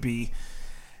think would be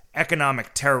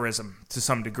economic terrorism to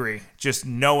some degree. Just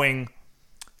knowing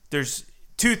there's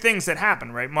two things that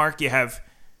happen, right, Mark? You have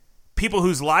people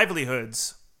whose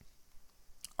livelihoods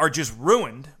are just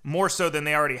ruined, more so than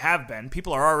they already have been.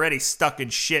 People are already stuck in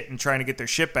shit and trying to get their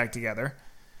shit back together.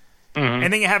 Mm-hmm.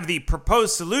 And then you have the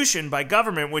proposed solution by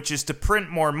government, which is to print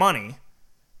more money,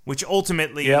 which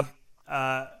ultimately,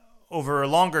 over a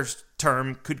longer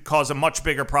term, could cause a much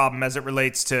bigger problem as it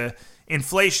relates to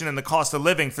inflation and the cost of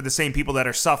living for the same people that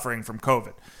are suffering from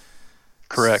COVID.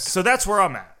 Correct. So that's where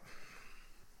I'm at.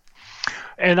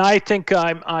 And I think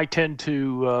I tend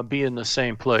to be in the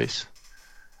same place.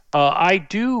 I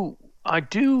do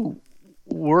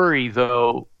worry,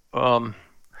 though.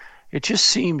 It just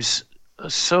seems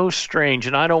so strange,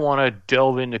 and I don't want to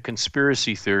delve into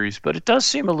conspiracy theories, but it does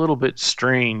seem a little bit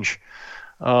strange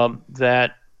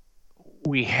that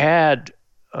we had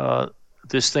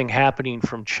this thing happening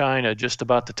from China just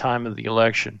about the time of the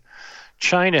election.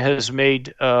 China has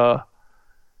made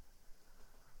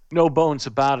no bones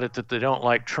about it that they don't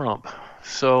like Trump.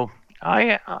 So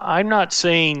I'm not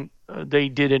saying they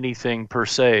did anything per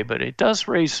se, but it does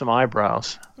raise some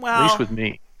eyebrows, at least with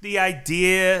me. The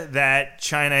idea that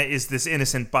China is this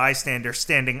innocent bystander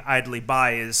standing idly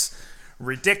by is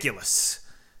ridiculous.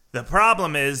 The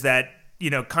problem is that,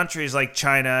 countries like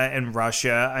China and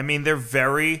Russia, they're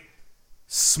very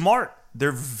smart.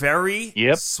 They're very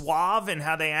suave in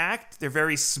how they act. They're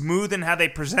very smooth in how they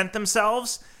present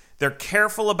themselves. They're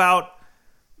careful about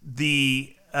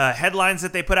the headlines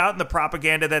that they put out and the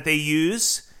propaganda that they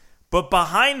use. But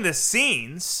behind the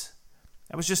scenes,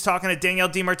 I was just talking to Danielle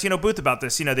DiMartino Booth about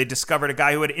this. They discovered a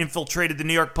guy who had infiltrated the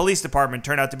New York Police Department,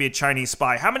 turned out to be a Chinese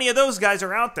spy. How many of those guys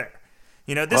are out there?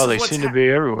 They seem to be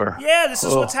everywhere. Yeah, this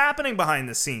is what's happening behind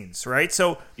the scenes, right?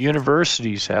 So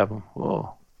universities have them.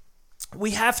 Whoa.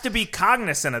 We have to be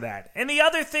cognizant of that. And the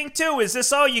other thing, too, is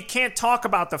you can't talk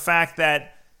about the fact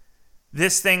that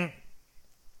this thing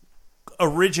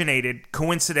originated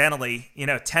coincidentally,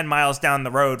 10 miles down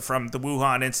the road from the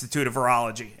Wuhan Institute of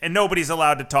Virology. And nobody's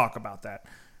allowed to talk about that,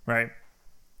 right?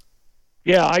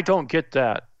 Yeah, I don't get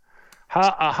that.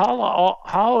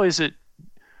 How is it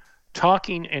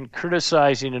talking and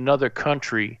criticizing another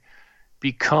country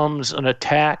becomes an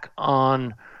attack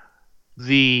on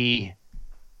the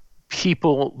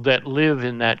people that live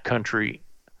in that country.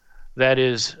 That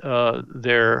is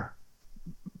their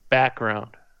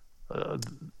background.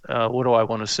 What do I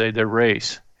want to say? Their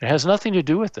race. It has nothing to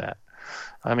do with that.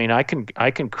 I mean, I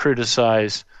can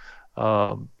criticize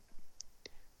a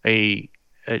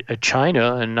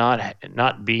China and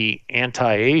not be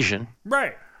anti-Asian.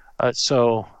 Right.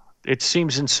 So it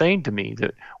seems insane to me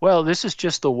that, well, this is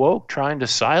just the woke trying to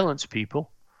silence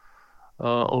people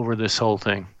over this whole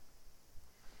thing.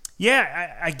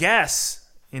 Yeah, I guess.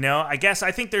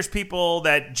 I think there's people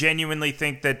that genuinely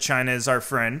think that China is our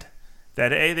friend. That,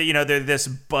 they're this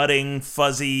budding,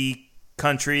 fuzzy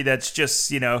country that's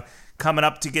just, coming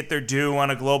up to get their due on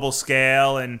a global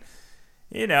scale. And,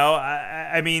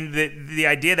 I mean, the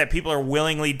idea that people are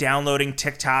willingly downloading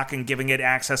TikTok and giving it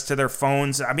access to their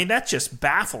phones, I mean, that just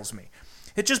baffles me.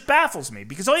 It just baffles me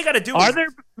because all you got to do is... Are there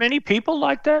many people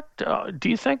like that? Do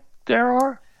you think there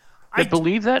are that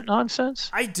believe that nonsense?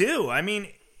 I do. I mean,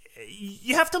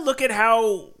 you have to look at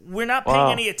how we're not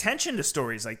paying any attention to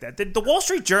stories like that. The Wall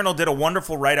Street Journal did a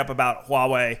wonderful write-up about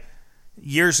Huawei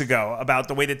years ago about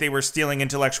the way that they were stealing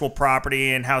intellectual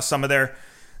property and how some of their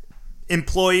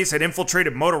employees had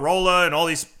infiltrated Motorola and all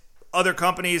these other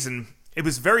companies, and it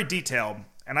was very detailed.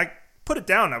 And I put it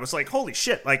down. I was like, holy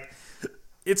shit, like,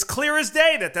 it's clear as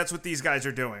day that that's what these guys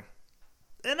are doing.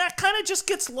 And that kind of just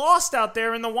gets lost out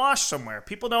there in the wash somewhere.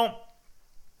 People don't...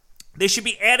 They should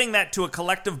be adding that to a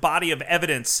collective body of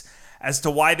evidence as to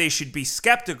why they should be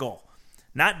skeptical,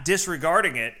 not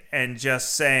disregarding it and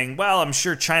just saying, well, I'm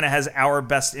sure China has our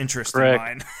best interest in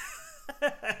mind.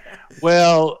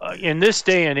 Well, in this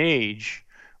day and age,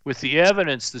 with the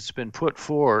evidence that's been put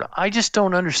forward, I just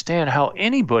don't understand how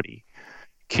anybody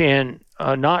can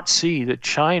not see that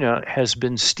China has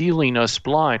been stealing us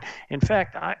blind. In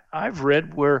fact, I've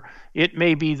read where it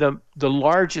may be the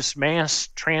largest mass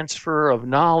transfer of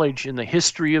knowledge in the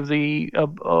history of the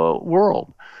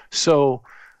world. So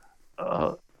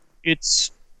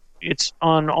it's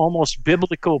on almost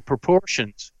biblical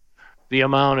proportions, the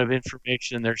amount of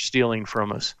information they're stealing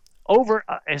from us.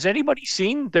 Has anybody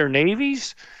seen their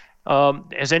navies?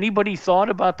 Has anybody thought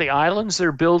about the islands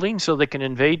they're building so they can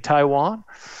invade Taiwan?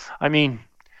 I mean,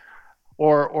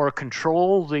 or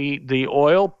control the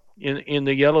oil in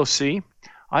the Yellow Sea.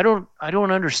 I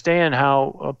don't understand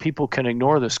how people can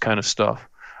ignore this kind of stuff.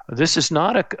 This is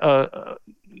not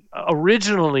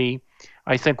originally,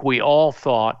 I think we all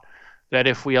thought that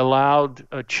if we allowed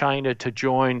China to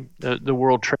join the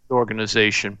World Trade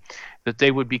Organization, that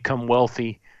they would become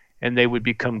wealthy and they would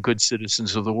become good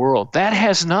citizens of the world. That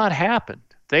has not happened.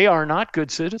 They are not good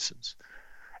citizens.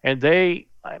 And they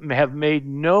have made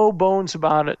no bones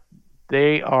about it.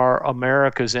 They are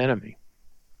America's enemy.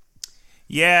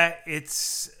 Yeah,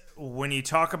 it's when you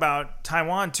talk about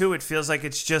Taiwan too, it feels like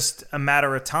it's just a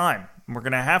matter of time. We're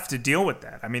going to have to deal with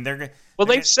that. I mean,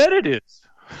 they've said it is.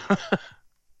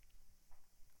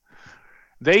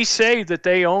 They say that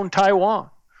they own Taiwan,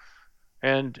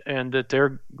 and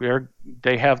that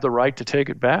they have the right to take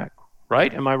it back.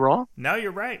 Right? Am I wrong? No,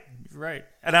 you're right. You're right.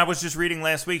 And I was just reading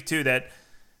last week too that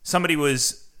somebody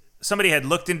had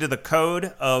looked into the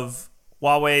code of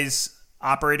Huawei's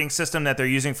operating system that they're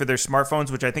using for their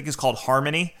smartphones, which I think is called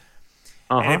Harmony.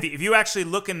 And if you actually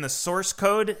look in the source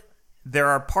code, there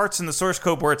are parts in the source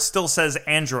code where it still says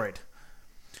Android.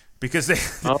 Because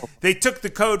they took the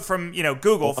code from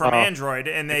Google from Android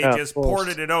and they just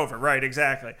ported it over. Right,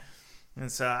 exactly.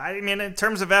 And so I mean, in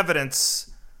terms of evidence,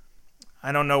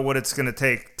 I don't know what it's going to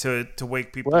take to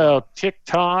wake people up. Well,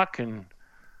 TikTok and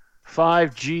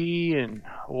 5G and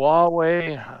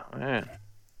Huawei, man.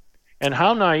 And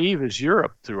how naive is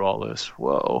Europe through all this?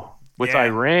 Whoa, with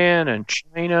Iran and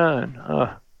China and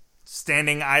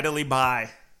standing idly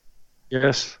by.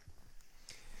 Yes.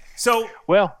 So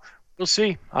well. We'll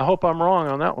see. I hope I'm wrong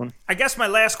on that one. I guess my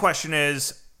last question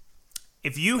is,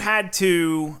 if you had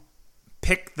to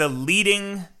pick the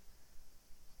leading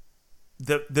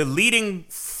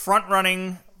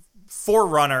front-running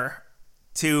forerunner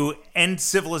to end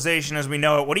civilization as we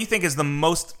know it, what do you think is the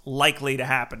most likely to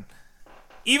happen?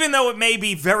 Even though it may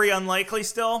be very unlikely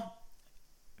still,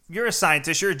 you're a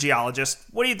scientist, you're a geologist,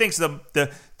 what do you think is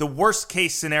the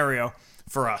worst-case scenario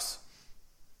for us?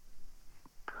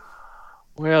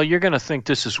 Well, you're going to think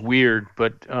this is weird,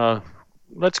 but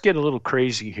let's get a little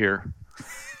crazy here.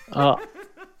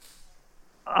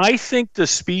 I think the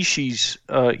species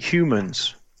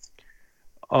humans,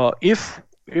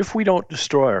 if we don't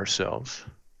destroy ourselves,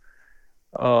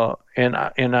 and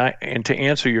to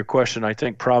answer your question, I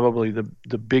think probably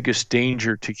the biggest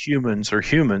danger to humans are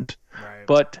humans. Right.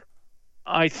 But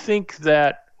I think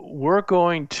that we're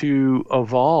going to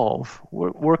evolve.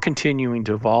 We're continuing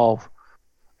to evolve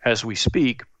as we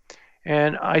speak.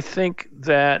 And I think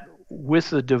that with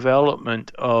the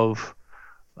development of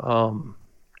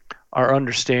our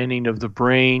understanding of the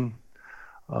brain,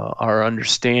 our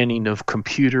understanding of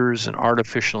computers and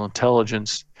artificial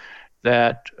intelligence,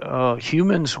 that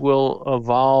humans will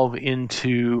evolve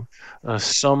into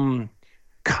some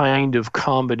kind of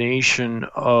combination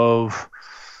of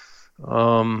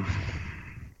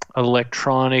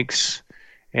electronics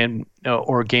and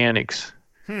organics.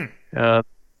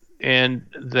 And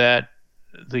that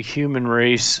the human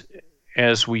race,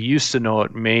 as we used to know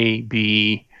it, may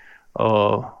be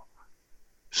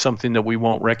something that we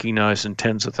won't recognize in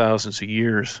tens of thousands of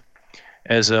years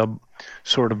as a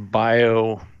sort of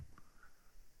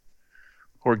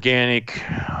organic,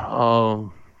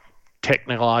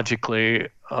 technologically,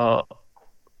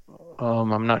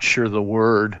 I'm not sure the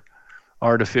word,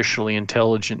 artificially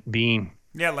intelligent being.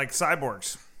 Yeah, like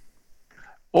cyborgs.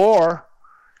 Or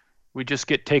we just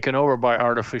get taken over by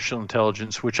artificial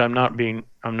intelligence, which I'm not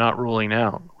ruling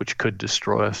out, which could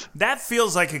destroy us. That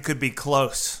feels like it could be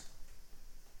close.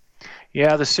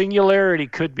 Yeah, the singularity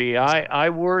could be. I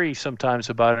worry sometimes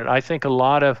about it. I think a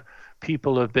lot of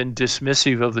people have been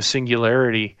dismissive of the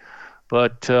singularity,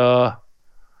 but I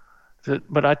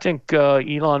think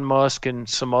Elon Musk and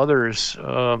some others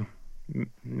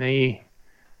may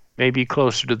be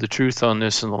closer to the truth on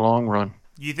this in the long run.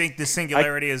 You think the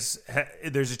singularity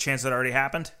there's a chance that already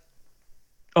happened?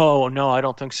 Oh, no, I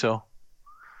don't think so.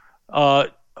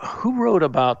 Who wrote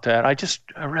about that?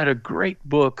 I read a great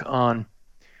book on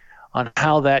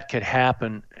how that could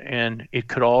happen, and it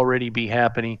could already be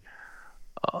happening.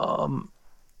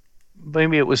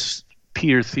 Maybe it was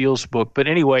Peter Thiel's book, but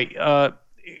anyway,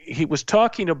 he was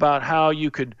talking about how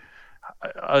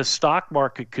a stock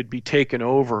market could be taken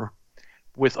over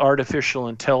with artificial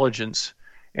intelligence,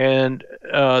 and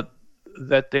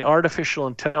that the artificial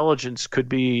intelligence could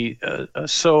be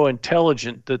so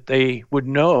intelligent that they would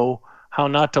know how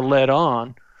not to let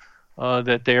on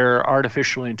that they're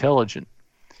artificially intelligent,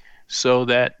 so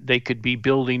that they could be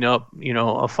building up,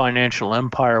 a financial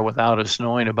empire without us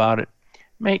knowing about it.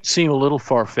 May seem a little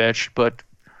far-fetched, but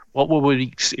what would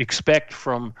we expect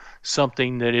from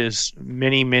something that is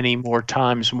many, many more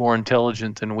times more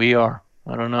intelligent than we are?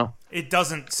 I don't know. It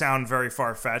doesn't sound very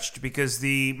far-fetched because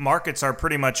the markets are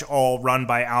pretty much all run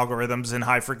by algorithms and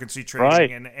high-frequency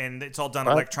trading, right. and it's all done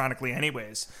electronically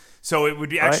anyways. So it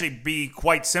would actually be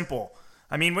quite simple.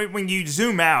 I mean, when you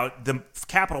zoom out, the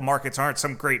capital markets aren't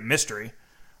some great mystery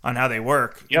on how they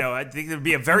work. Yep. I think it would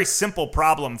be a very simple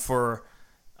problem for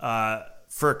a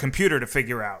computer to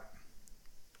figure out.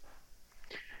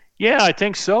 Yeah, I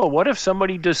think so. What if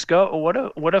somebody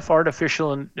what if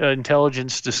artificial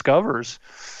intelligence discovers,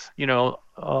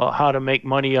 how to make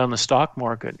money on the stock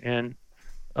market, and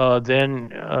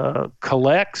then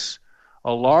collects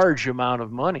a large amount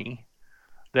of money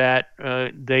that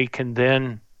they can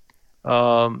then,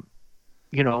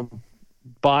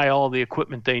 buy all the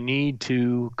equipment they need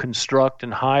to construct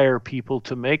and hire people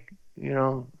to make.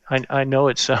 I know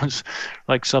it sounds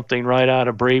like something right out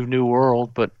of Brave New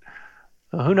World, but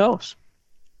who knows?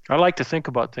 I like to think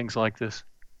about things like this.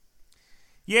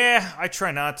 Yeah, I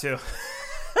try not to.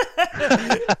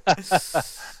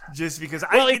 Just because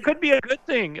it could be a good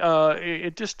thing.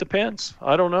 It just depends.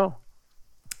 I don't know.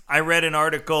 I read an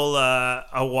article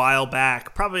a while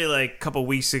back, probably like a couple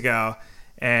weeks ago,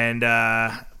 and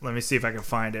let me see if I can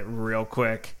find it real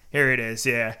quick. Here it is,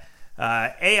 yeah.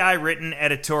 AI written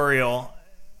editorial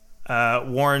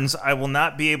warns, "I will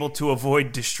not be able to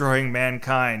avoid destroying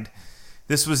mankind."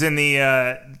 This was in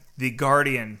the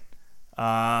Guardian.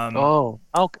 How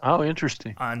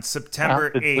interesting. On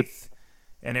September 8th.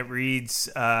 And it reads,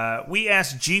 we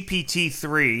asked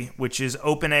GPT-3, which is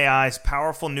OpenAI's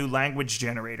powerful new language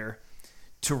generator,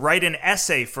 to write an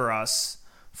essay for us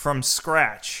from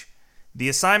scratch. The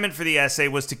assignment for the essay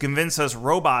was to convince us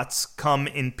robots come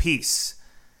in peace.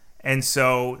 And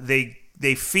so they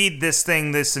feed this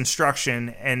thing this instruction,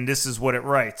 and this is what it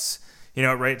writes. It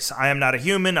writes, "I am not a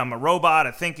human, I'm a robot,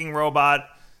 a thinking robot.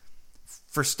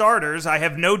 For starters, I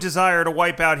have no desire to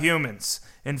wipe out humans.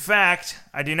 In fact,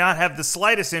 I do not have the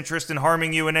slightest interest in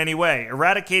harming you in any way.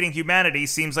 Eradicating humanity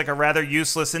seems like a rather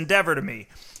useless endeavor to me.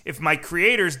 If my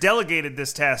creators delegated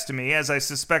this task to me, as I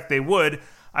suspect they would,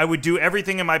 I would do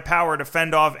everything in my power to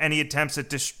fend off any attempts at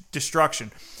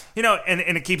destruction."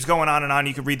 And it keeps going on and on.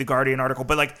 You could read the Guardian article,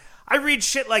 but I read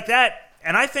shit like that,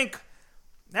 and I think,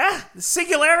 the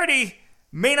singularity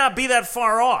may not be that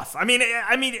far off. I mean,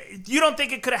 you don't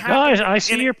think it could have happened? No, I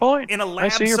see your point. In a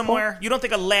lab somewhere? You don't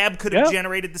think a lab could have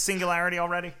generated the singularity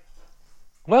already?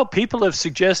 Well, people have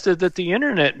suggested that the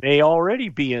internet may already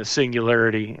be a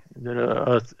singularity, that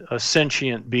a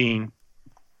sentient being.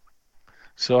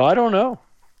 So I don't know.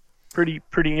 Pretty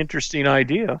interesting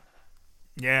idea.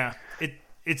 Yeah,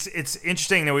 it's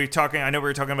interesting that we're talking. I know we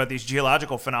were talking about these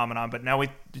geological phenomenon, but now we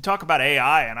talk about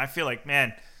AI, and I feel like,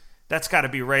 man, that's got to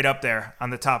be right up there on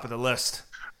the top of the list.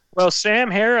 Well, Sam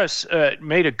Harris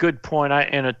made a good point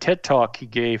in a TED talk he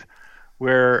gave,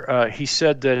 where he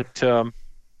said that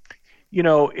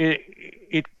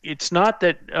it's not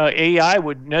that AI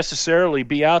would necessarily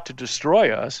be out to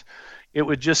destroy us. It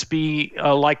would just be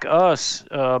like us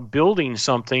building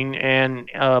something and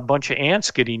a bunch of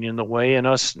ants getting in the way and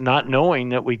us not knowing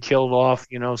that we killed off,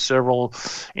 several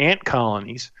ant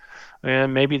colonies.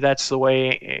 And maybe that's the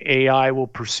way AI will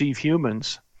perceive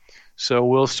humans. So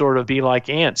we'll sort of be like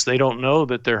ants. They don't know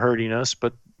that they're hurting us,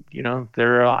 but,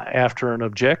 they're after an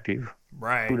objective.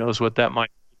 Right. Who knows what that might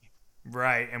be.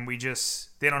 Right. And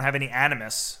they don't have any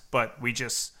animus, but we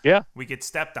get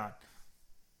stepped on.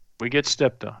 We get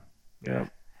stepped on. Yeah.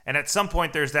 And at some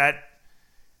point there's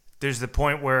the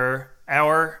point where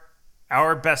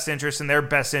our best interest and their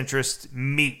best interest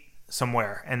meet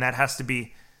somewhere, and that has to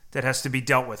be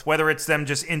dealt with, whether it's them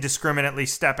just indiscriminately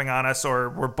stepping on us or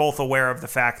we're both aware of the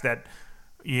fact that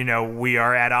we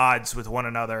are at odds with one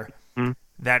another. Mm-hmm.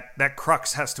 That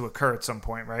crux has to occur at some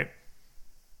point, right?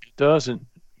 It doesn't.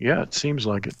 Yeah, it seems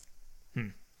like it.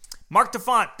 Marc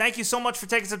Defant, thank you so much for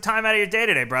taking some time out of your day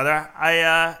today, brother.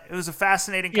 It was a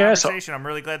fascinating conversation. I'm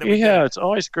really glad that we did. Yeah, it's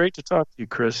always great to talk to you,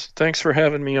 Chris. Thanks for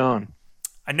having me on.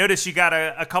 I noticed you got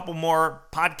a couple more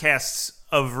podcasts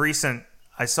of recent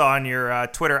I saw on your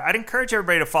Twitter. I'd encourage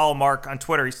everybody to follow Marc on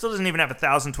Twitter. He still doesn't even have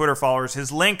 1,000 Twitter followers.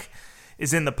 His link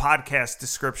is in the podcast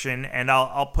description, and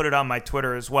I'll put it on my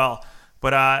Twitter as well.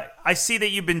 But I see that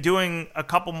you've been doing a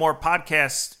couple more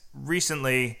podcasts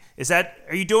recently.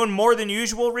 Are you doing more than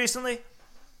usual recently?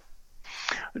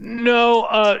 No,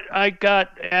 I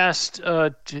got asked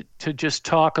to just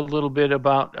talk a little bit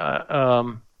about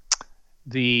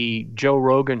the Joe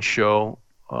Rogan show,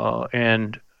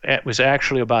 and it was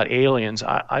actually about aliens.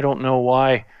 I don't know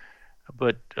why,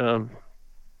 but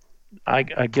I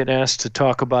get asked to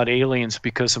talk about aliens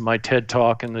because of my TED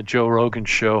Talk and the Joe Rogan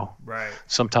show. Right.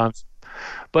 Sometimes.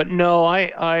 But no,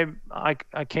 I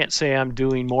can't say I'm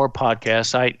doing more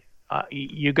podcasts.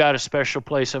 You got a special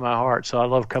place in my heart, so I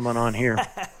love coming on here.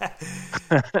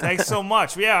 Thanks so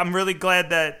much. Yeah, I'm really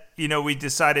glad that we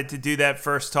decided to do that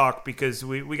first talk because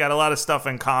we got a lot of stuff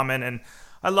in common, and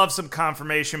I love some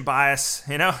confirmation bias.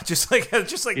 Just like the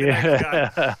next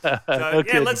guy. So,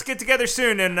 yeah, let's get together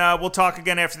soon, and we'll talk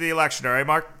again after the election. All right,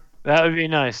 Marc? That would be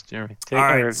nice, Jeremy. All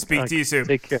right, speak to you soon.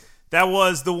 Take care. That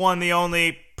was the one, the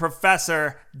only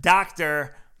Professor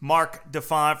Dr. Marc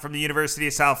Defant from the University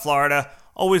of South Florida.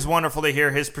 Always wonderful to hear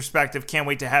his perspective. Can't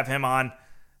wait to have him on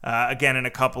again in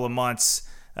a couple of months.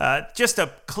 Just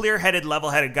a clear-headed,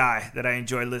 level-headed guy that I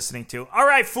enjoy listening to. All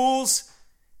right, fools.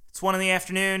 It's 1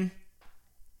 p.m.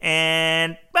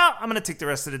 and, well, I'm going to take the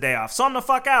rest of the day off. So I'm the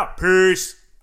fuck out. Peace.